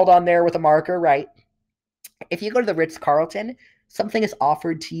scrawled on there with a marker, right? If you go to the Ritz Carlton, something is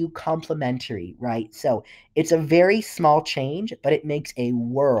offered to you complimentary, right? So it's a very small change, but it makes a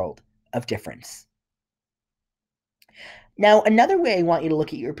world of difference. Now, another way I want you to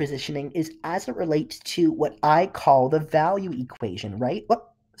look at your positioning is as it relates to what I call the value equation, right? Whoop,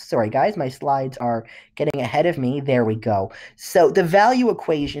 sorry, guys, my slides are getting ahead of me. There we go. So, the value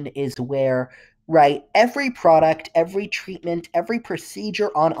equation is where, right, every product, every treatment, every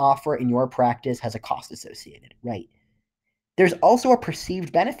procedure on offer in your practice has a cost associated, right? There's also a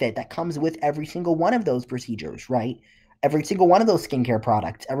perceived benefit that comes with every single one of those procedures, right? Every single one of those skincare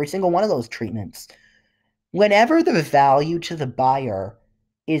products, every single one of those treatments. Whenever the value to the buyer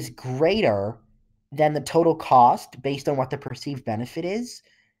is greater than the total cost based on what the perceived benefit is,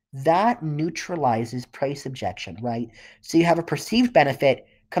 that neutralizes price objection, right? So you have a perceived benefit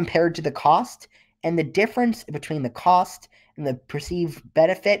compared to the cost, and the difference between the cost and the perceived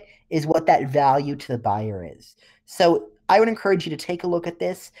benefit is what that value to the buyer is. So I would encourage you to take a look at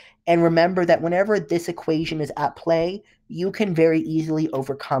this and remember that whenever this equation is at play, you can very easily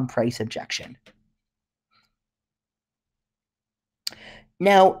overcome price objection.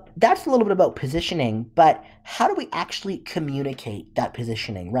 Now, that's a little bit about positioning, but how do we actually communicate that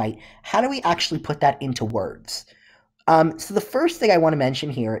positioning, right? How do we actually put that into words? So the first thing I want to mention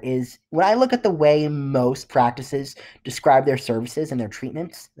here is when I look at the way most practices describe their services and their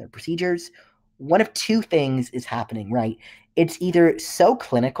treatments, their procedures, one of two things is happening, right? It's either so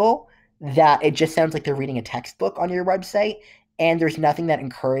clinical that it just sounds like they're reading a textbook on your website, and there's nothing that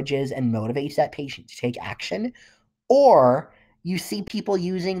encourages and motivates that patient to take action, or you see people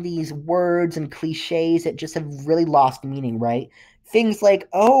using these words and cliches that just have really lost meaning, right? Things like,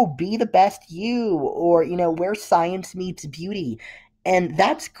 oh, be the best you, or, where science meets beauty. And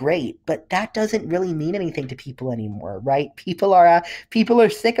that's great, but that doesn't really mean anything to people anymore, right? People are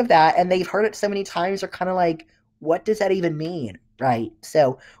sick of that, and they've heard it so many times. They're kind of like, what does that even mean, right?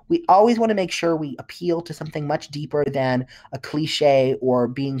 So we always want to make sure we appeal to something much deeper than a cliche or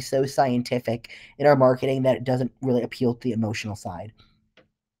being so scientific in our marketing that it doesn't really appeal to the emotional side.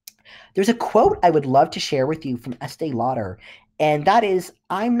 There's a quote I would love to share with you from Estee Lauder, and that is,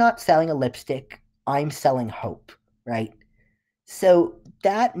 I'm not selling a lipstick, I'm selling hope, right? So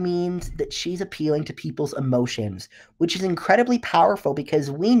that means that she's appealing to people's emotions, which is incredibly powerful because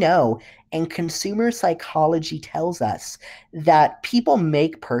we know, and consumer psychology tells us, that people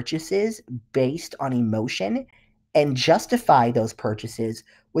make purchases based on emotion and justify those purchases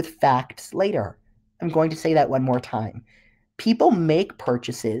with facts later. I'm going to say that one more time. People make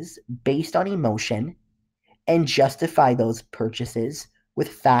purchases based on emotion and justify those purchases with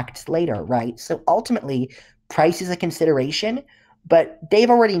facts later, right? So ultimately, price is a consideration, but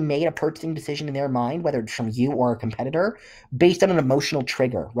they've already made a purchasing decision in their mind, whether it's from you or a competitor, based on an emotional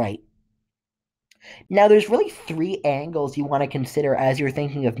trigger, right? Now, there's really three angles you want to consider as you're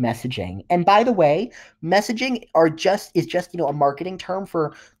thinking of messaging. And by the way, messaging is just a marketing term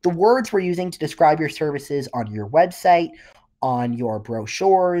for the words we're using to describe your services on your website, on your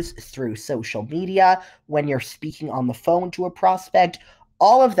brochures, through social media, when you're speaking on the phone to a prospect.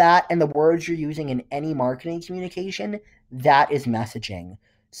 All of that and the words you're using in any marketing communication, that is messaging.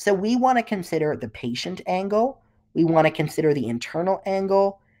 So we want to consider the patient angle, we want to consider the internal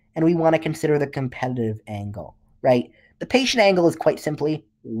angle, and we want to consider the competitive angle, right? The patient angle is quite simply,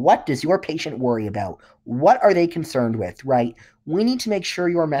 what does your patient worry about? What are they concerned with, right? We need to make sure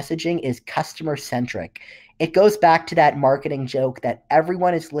your messaging is customer centric. It goes back to that marketing joke that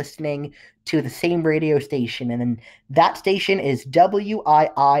everyone is listening to the same radio station, and then that station is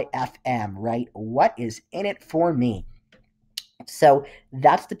WIIFM, right? What is in it for me? So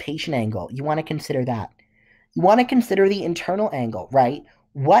that's the patient angle. You want to consider that. You want to consider the internal angle, right?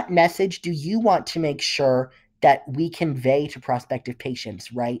 What message do you want to make sure that we convey to prospective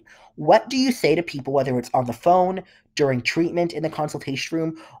patients, right? What do you say to people, whether it's on the phone, during treatment, in the consultation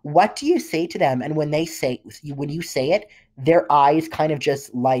room? What do you say to them? And when you say it, their eyes kind of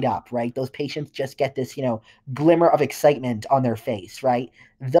just light up, right? Those patients just get this, glimmer of excitement on their face, right?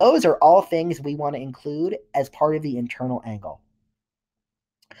 Those are all things we want to include as part of the internal angle.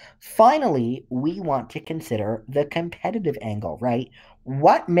 Finally, we want to consider the competitive angle, right?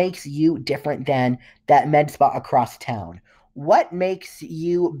 What makes you different than that med spa across town? What makes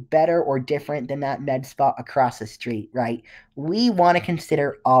you better or different than that med spa across the street, right? We want to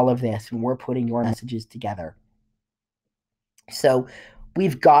consider all of this when we're putting your messages together. So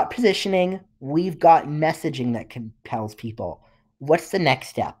we've got positioning, We've got messaging that compels people. What's the next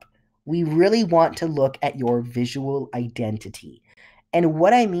step? We really want to look at your visual identity. And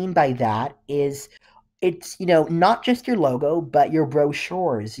what I mean by that is it's, not just your logo, but your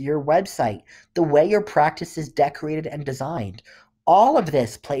brochures, your website, the way your practice is decorated and designed. All of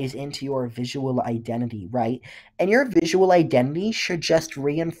this plays into your visual identity, right? And your visual identity should just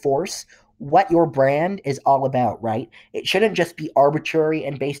reinforce what your brand is all about, right? It shouldn't just be arbitrary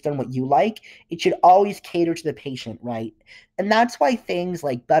and based on what you like. It should always cater to the patient, right? And that's why things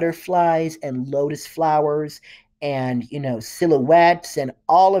like butterflies and lotus flowers and, silhouettes and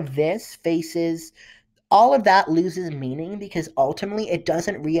all of this, faces, all of that loses meaning because ultimately it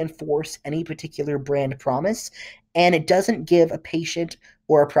doesn't reinforce any particular brand promise, and it doesn't give a patient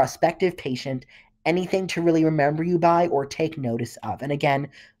or a prospective patient anything to really remember you by or take notice of. And again,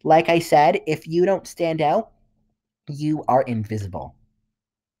 like I said, if you don't stand out, you are invisible.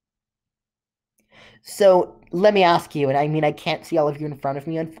 So let me ask you, and I mean, I can't see all of you in front of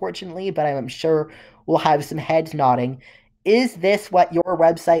me, unfortunately, but I'm sure we'll have some heads nodding. Is this what your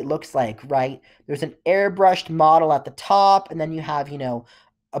website looks like, right? There's an airbrushed model at the top, and then you have,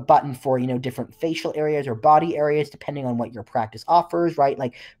 a button for, different facial areas or body areas, depending on what your practice offers, right?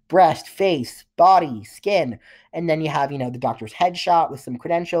 Like breast, face, body, skin. And then you have, the doctor's headshot with some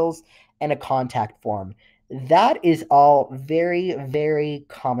credentials and a contact form. That is all very, very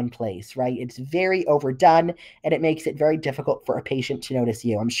commonplace, right? It's very overdone, and it makes it very difficult for a patient to notice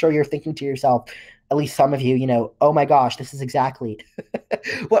you. I'm sure you're thinking to yourself, at least some of you, oh my gosh, this is exactly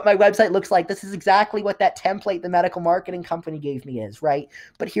what my website looks like. This is exactly what that template the medical marketing company gave me is, right?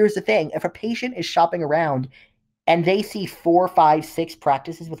 But here's the thing, if a patient is shopping around and they see 4, 5, 6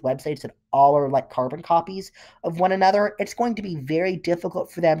 practices with websites that all are like carbon copies of one another, it's going to be very difficult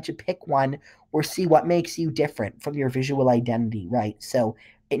for them to pick one or see what makes you different from your visual identity, right? So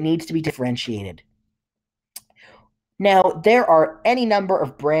it needs to be differentiated. Now, there are any number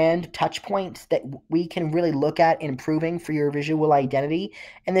of brand touch points that we can really look at improving for your visual identity,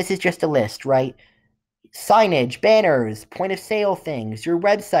 and this is just a list, right? Signage, banners, point of sale things, your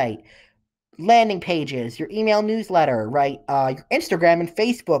website, landing pages, your email newsletter, right? Your Instagram and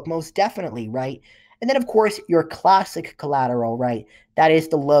Facebook, most definitely, right? And then, of course, your classic collateral, right? That is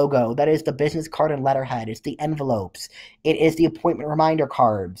the logo, that is the business card and letterhead, it's the envelopes, it is the appointment reminder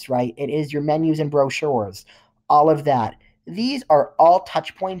cards, right? It is your menus and brochures, all of that. These are all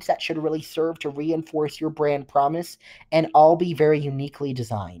touch points that should really serve to reinforce your brand promise and all be very uniquely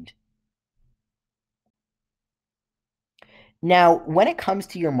designed. Now, when it comes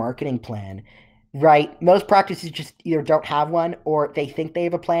to your marketing plan, right, most practices just either don't have one or they think they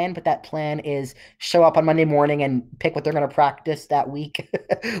have a plan, but that plan is show up on Monday morning and pick what they're going to practice that week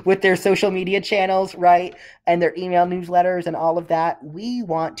with their social media channels, right, and their email newsletters and all of that. We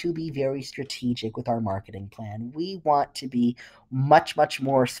want to be very strategic with our marketing plan. We want to be much, much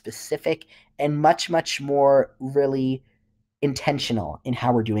more specific and much, much more really intentional in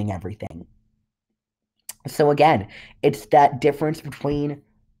how we're doing everything. So again, it's that difference between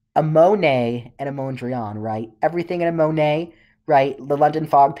a Monet and a Mondrian, right? Everything in a Monet, right? The London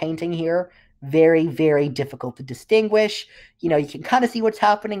fog painting here, very, very difficult to distinguish. You can kind of see what's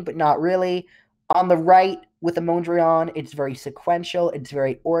happening, but not really. On the right, with a Mondrian, it's very sequential, it's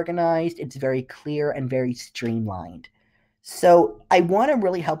very organized, it's very clear, and very streamlined. So I want to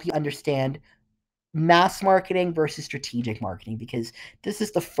really help you understand mass marketing versus strategic marketing because this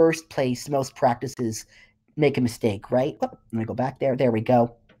is the first place most practices make a mistake, right? Oh, let me go back there. There we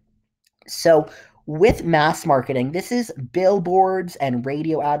go. So, with mass marketing, this is billboards and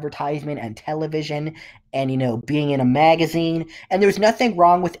radio advertisement and television and, being in a magazine. And there's nothing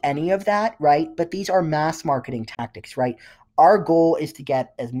wrong with any of that, right? But these are mass marketing tactics, right? Our goal is to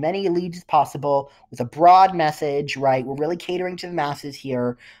get as many leads as possible with a broad message, right? We're really catering to the masses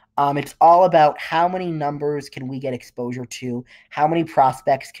here. It's all about how many numbers can we get exposure to, how many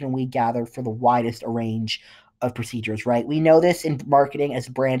prospects can we gather for the widest range of procedures, right? We know this in marketing as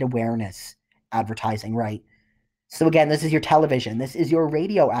brand awareness advertising, right? So again, this is your television, this is your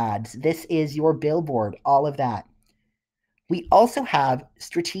radio ads, this is your billboard, all of that. We also have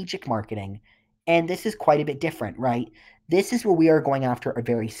strategic marketing, and this is quite a bit different, right? This is where we are going after a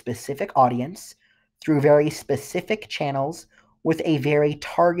very specific audience through very specific channels with a very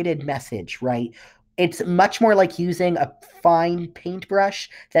targeted message, right? It's much more like using a fine paintbrush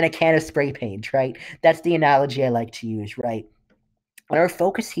than a can of spray paint, right? That's the analogy I like to use, right? And our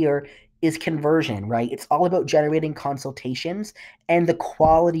focus here is conversion, right? It's all about generating consultations and the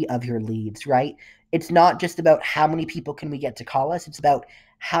quality of your leads, right? It's not just about how many people can we get to call us, it's about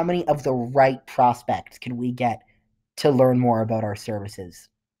how many of the right prospects can we get to learn more about our services.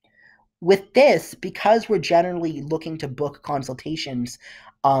 With this, because we're generally looking to book consultations,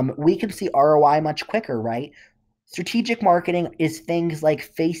 we can see ROI much quicker, right? Strategic marketing is things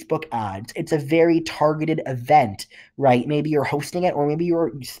like Facebook ads. It's a very targeted event, right? Maybe you're hosting it or maybe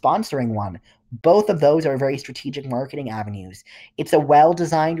you're sponsoring one. Both of those are very strategic marketing avenues. It's a well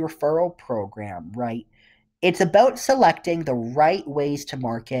designed referral program, right? It's about selecting the right ways to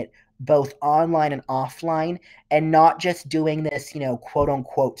market both online and offline and not just doing this, quote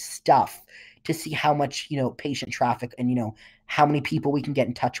unquote stuff to see how much, patient traffic and, how many people we can get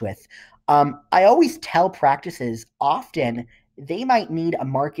in touch with. I always tell practices often they might need a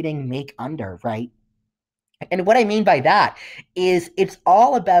marketing make under, right? And what I mean by that is it's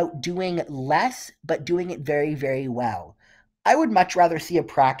all about doing less, but doing it very, very well. I would much rather see a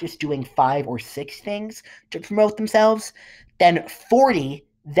practice doing 5 or 6 things to promote themselves than 40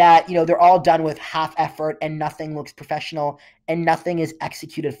 that, they're all done with half effort and nothing looks professional and nothing is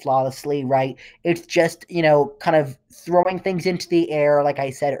executed flawlessly, right? It's just, kind of throwing things into the air, like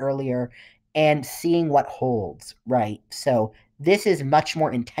I said earlier, and seeing what holds, right? So this is much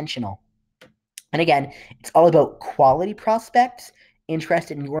more intentional. And again, it's all about quality prospects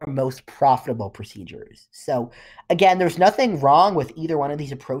interested in your most profitable procedures. So, again, there's nothing wrong with either one of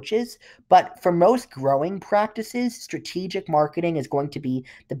these approaches, but for most growing practices, strategic marketing is going to be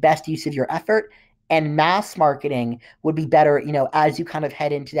the best use of your effort. And mass marketing would be better, as you kind of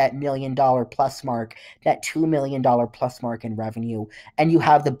head into that $1 million plus mark, that $2 million plus mark in revenue, and you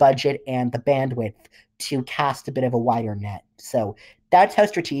have the budget and the bandwidth to cast a bit of a wider net. So, that's how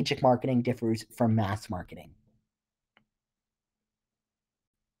strategic marketing differs from mass marketing.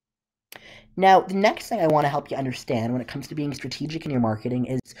 Now, the next thing I want to help you understand when it comes to being strategic in your marketing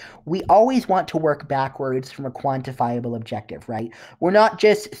is we always want to work backwards from a quantifiable objective, right? We're not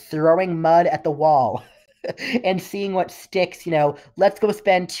just throwing mud at the wall and seeing what sticks, let's go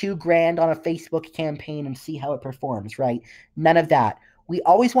spend 2 grand on a Facebook campaign and see how it performs, right? None of that. We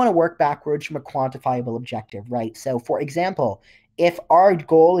always want to work backwards from a quantifiable objective, right? So, for example, if our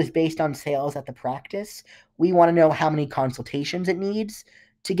goal is based on sales at the practice, we want to know how many consultations it needs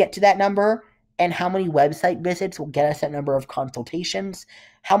to get to that number and how many website visits will get us that number of consultations,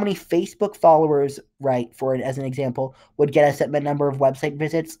 how many Facebook followers, right, for it as an example, would get us that number of website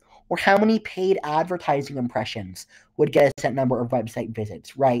visits, or how many paid advertising impressions would get us that number of website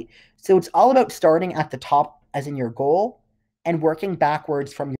visits, right? So it's all about starting at the top, as in your goal, and working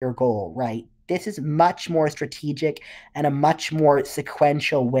backwards from your goal, right? This is much more strategic and a much more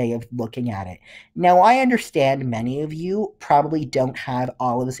sequential way of looking at it. Now, I understand many of you probably don't have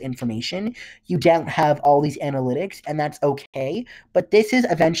all of this information. You don't have all these analytics, and that's okay. But this is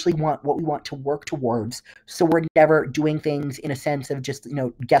eventually what we want to work towards. So we're never doing things in a sense of just,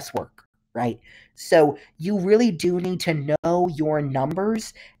 guesswork, right? So you really do need to know your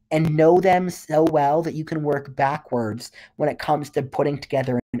numbers and know them so well that you can work backwards when it comes to putting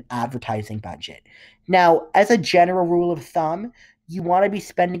together an advertising budget. Now, as a general rule of thumb, you want to be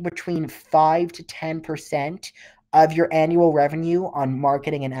spending between 5 to 10% of your annual revenue on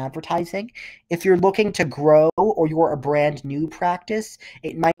marketing and advertising. If you're looking to grow or you're a brand new practice,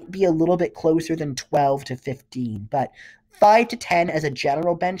 it might be a little bit closer than 12 to 15, but 5 to 10 as a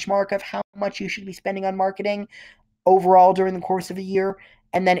general benchmark of how much you should be spending on marketing overall during the course of a year.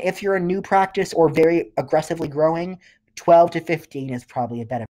 And then if you're a new practice or very aggressively growing, 12 to 15 is probably a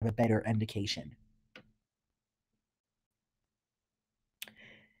better indication.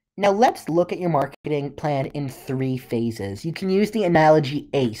 Now let's look at your marketing plan in 3 phases. You can use the analogy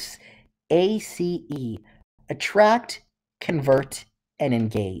ACE, ACE, attract, convert, and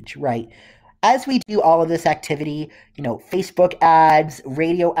engage, right? As we do all of this activity, Facebook ads,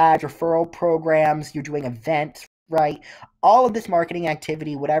 radio ads, referral programs, you're doing events, right? All of this marketing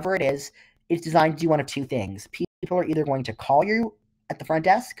activity, whatever it is designed to do one of 2 things. People are either going to call you at the front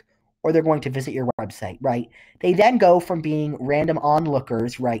desk or they're going to visit your website, right? They then go from being random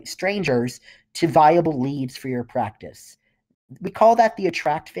onlookers, right, strangers, to viable leads for your practice. We call that the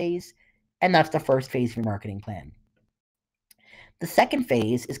attract phase, and that's the first phase of your marketing plan. The second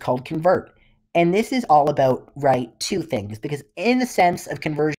phase is called convert. And this is all about, right, 2 things, because in the sense of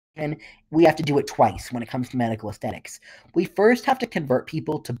conversion, we have to do it twice when it comes to medical aesthetics. We first have to convert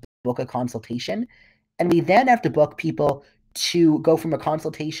people to book a consultation, and we then have to book people to go from a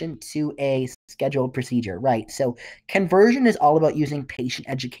consultation to a scheduled procedure, right? So conversion is all about using patient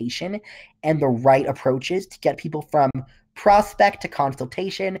education and the right approaches to get people from prospect to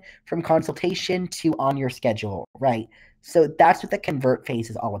consultation, from consultation to on your schedule, right? So that's what the convert phase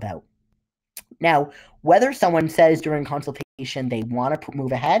is all about. Now, whether someone says during consultation they want to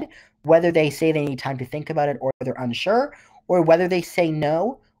move ahead, whether they say they need time to think about it or they're unsure, or whether they say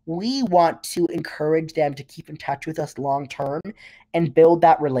no, we want to encourage them to keep in touch with us long term and build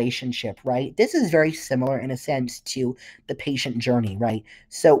that relationship, right? This is very similar in a sense to the patient journey, right?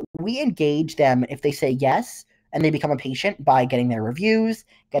 So we engage them if they say yes and they become a patient by getting their reviews,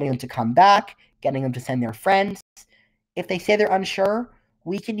 getting them to come back, getting them to send their friends. If they say they're unsure,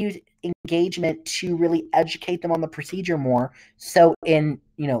 we can use engagement to really educate them on the procedure more. So in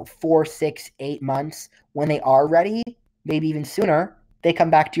 4, 6, 8 months, when they are ready, maybe even sooner, they come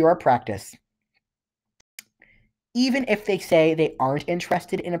back to your practice. Even if they say they aren't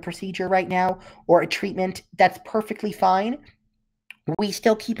interested in a procedure right now or a treatment, that's perfectly fine. We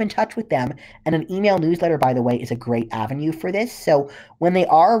still keep in touch with them. And an email newsletter, by the way, is a great avenue for this. So when they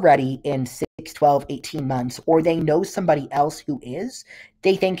are ready in 6, 12, 18 months, or they know somebody else who is,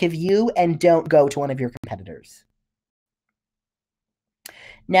 they think of you and don't go to one of your competitors.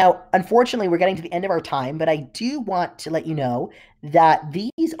 Now, unfortunately, we're getting to the end of our time, but I do want to let you know that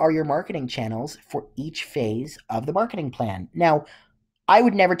these are your marketing channels for each phase of the marketing plan. Now, I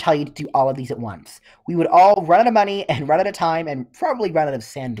would never tell you to do all of these at once. We would all run out of money and run out of time and probably run out of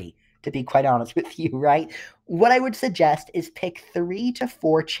sanity, to be quite honest with you, right? What I would suggest is pick 3 to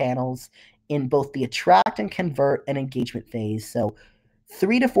 4 channels in both the attract and convert and engagement phase. So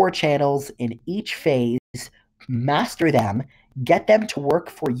 3 to 4 channels in each phase, master them, get them to work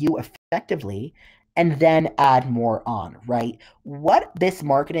for you effectively, and then add more on, right? What this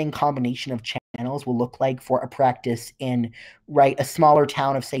marketing combination of channels will look like for a practice in, right, a smaller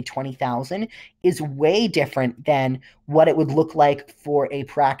town of, say, 20,000 is way different than what it would look like for a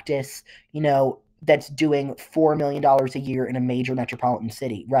practice, that's doing $4 million a year in a major metropolitan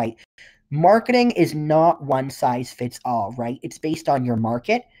city, right? Marketing is not one size fits all, right? It's based on your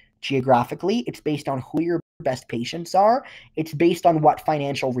market geographically, it's based on who your best patients are, it's based on what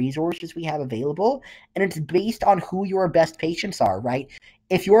financial resources we have available, and it's based on who your best patients are, right?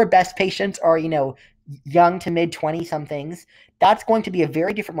 If your best patients are, young to mid 20 somethings, that's going to be a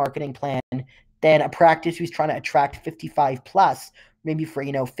very different marketing plan than a practice who's trying to attract 55 plus, maybe for,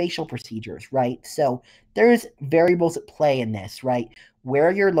 facial procedures, right? So there's variables at play in this, right? Where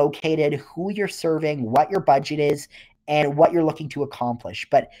you're located, who you're serving, what your budget is, and what you're looking to accomplish.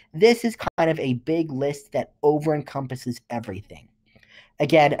 But this is kind of a big list that over encompasses everything.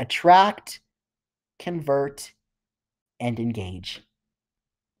 Again, attract, convert, and engage.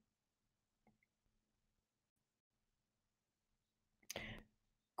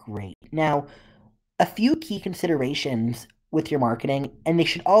 Great. Now, a few key considerations with your marketing, and they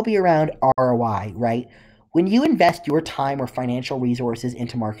should all be around ROI, right? When you invest your time or financial resources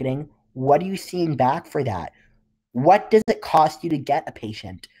into marketing, what are you seeing back for that? What does it cost you to get a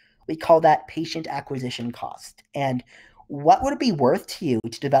patient? We call that patient acquisition cost. And what would it be worth to you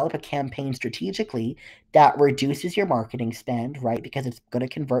to develop a campaign strategically that reduces your marketing spend, right? Because it's going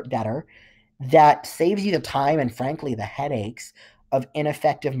to convert better, that saves you the time and frankly the headaches of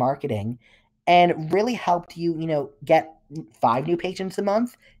ineffective marketing and really helped you, get 5 new patients a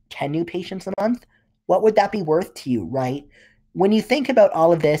month, 10 new patients a month. What would that be worth to you, right? When you think about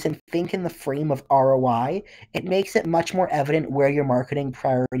all of this and think in the frame of ROI, it makes it much more evident where your marketing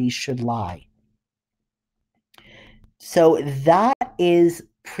priorities should lie. So that is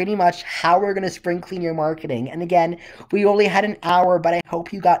pretty much how we're going to spring clean your marketing. And again, we only had an hour, but I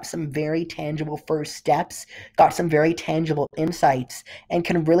hope you got some very tangible first steps, got some very tangible insights, and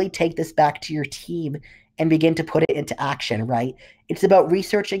can really take this back to your team and begin to put it into action, right? It's about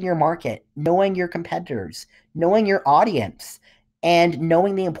researching your market, knowing your competitors, knowing your audience, and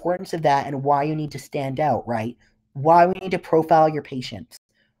knowing the importance of that and why you need to stand out, right? Why we need to profile your patients,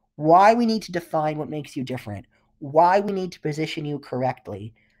 why we need to define what makes you different, why we need to position you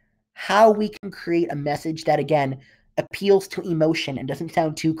correctly, how we can create a message that, again, appeals to emotion and doesn't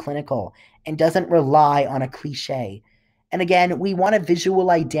sound too clinical and doesn't rely on a cliche. And again, we want a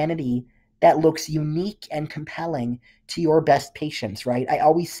visual identity that looks unique and compelling to your best patients, right? I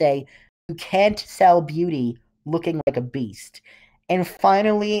always say you can't sell beauty looking like a beast. And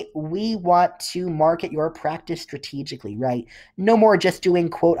finally, we want to market your practice strategically, right? No more just doing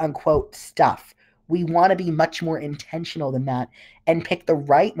quote unquote stuff. We want to be much more intentional than that and pick the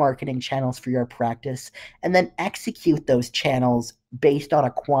right marketing channels for your practice and then execute those channels based on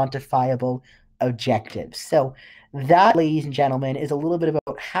a quantifiable objective. So that, ladies and gentlemen, is a little bit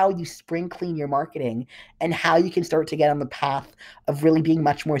about how you spring clean your marketing and how you can start to get on the path of really being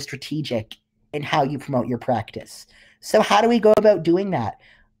much more strategic in how you promote your practice. So how do we go about doing that?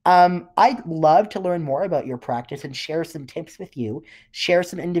 I'd love to learn more about your practice and share some tips with you, share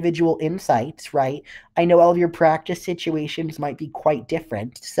some individual insights, right? I know all of your practice situations might be quite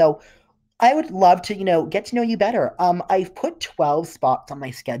different. So I would love to, get to know you better. I've put 12 spots on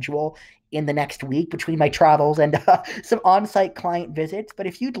my schedule in the next week between my travels and some on-site client visits. But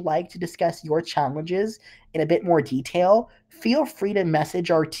if you'd like to discuss your challenges in a bit more detail, feel free to message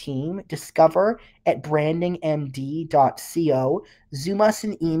our team, discover at brandingmd.co, zoom us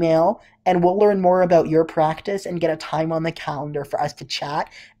an email, and we'll learn more about your practice and get a time on the calendar for us to chat.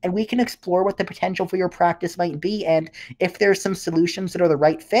 And we can explore what the potential for your practice might be. And if there's some solutions that are the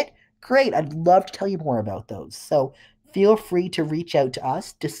right fit, great. I'd love to tell you more about those. So feel free to reach out to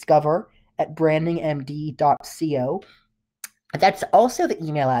us, discover at brandingmd.co. That's also the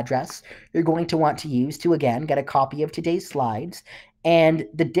email address you're going to want to use to, again, get a copy of today's slides and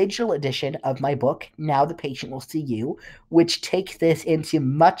the digital edition of my book, Now the Patient Will See You, which takes this into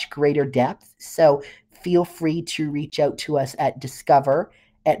much greater depth. So feel free to reach out to us at discover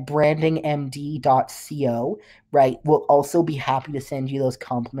at brandingmd.co, right? We'll also be happy to send you those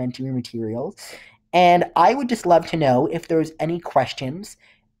complimentary materials. And I would just love to know if there's any questions,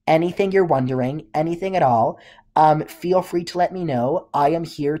 anything you're wondering, anything at all. Feel free to let me know. I am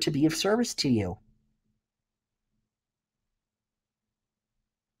here to be of service to you.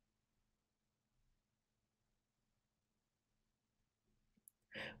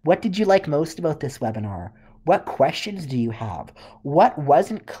 What did you like most about this webinar? What questions do you have? What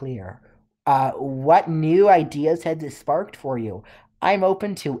wasn't clear? What new ideas had this sparked for you? I'm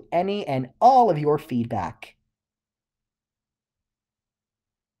open to any and all of your feedback.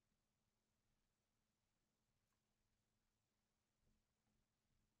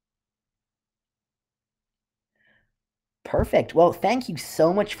 Perfect. Well, thank you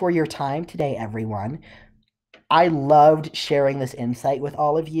so much for your time today, everyone. I loved sharing this insight with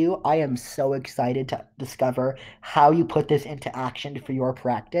all of you. I am so excited to discover how you put this into action for your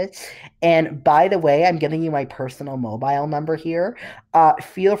practice. And by the way, I'm giving you my personal mobile number here.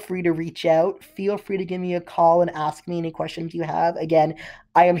 Feel free to reach out. Feel free to give me a call and ask me any questions you have. Again,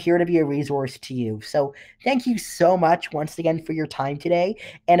 I am here to be a resource to you. So thank you so much once again for your time today.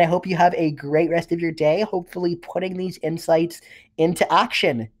 And I hope you have a great rest of your day, hopefully putting these insights into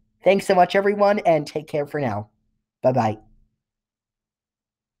action. Thanks so much, everyone, and take care for now. Bye bye.